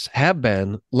guests have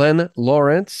been Len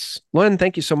Lawrence. Len,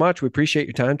 thank you so much. We appreciate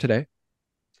your time today.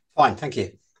 Fine, thank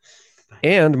you.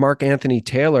 And Mark Anthony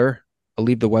Taylor. I'll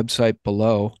leave the website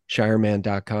below,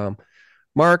 shireman.com.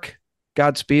 Mark,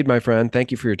 Godspeed, my friend.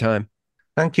 Thank you for your time.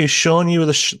 Thank you, Sean. You were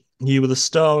the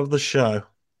star of the show.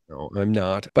 No, I'm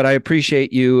not. But I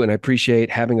appreciate you, and I appreciate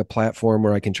having a platform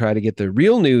where I can try to get the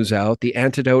real news out, the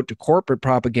antidote to corporate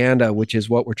propaganda, which is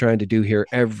what we're trying to do here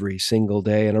every single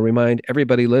day. And I remind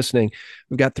everybody listening,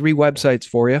 we've got 3 websites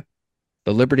for you,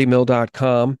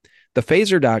 thelibertymill.com,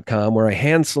 thephaser.com, where I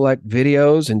hand select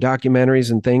videos and documentaries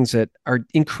and things that are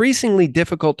increasingly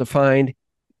difficult to find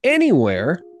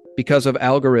anywhere because of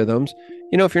algorithms.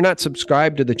 If you're not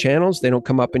subscribed to the channels, they don't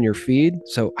come up in your feed.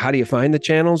 So how do you find the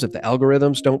channels if the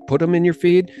algorithms don't put them in your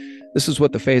feed? This is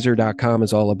what thephaser.com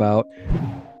is all about.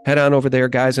 Head on over there,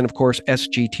 guys. And of course,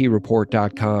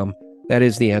 sgtreport.com. That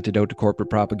is the antidote to corporate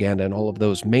propaganda and all of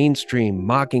those mainstream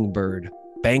mockingbird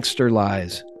bankster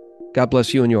lies. God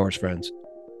bless you and yours, friends.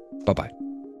 Bye-bye.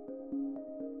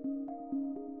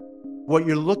 What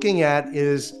you're looking at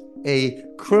is a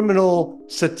criminal,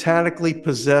 satanically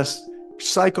possessed,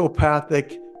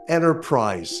 psychopathic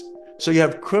enterprise. So you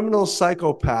have criminal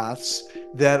psychopaths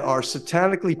that are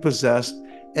satanically possessed,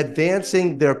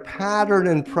 advancing their pattern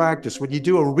and practice. When you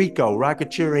do a RICO,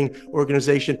 racketeering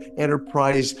organization,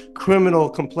 enterprise, criminal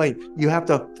complaint, you have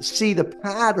to see the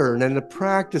pattern and the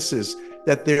practices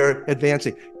that they're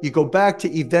advancing. You go back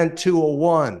to Event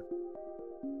 201.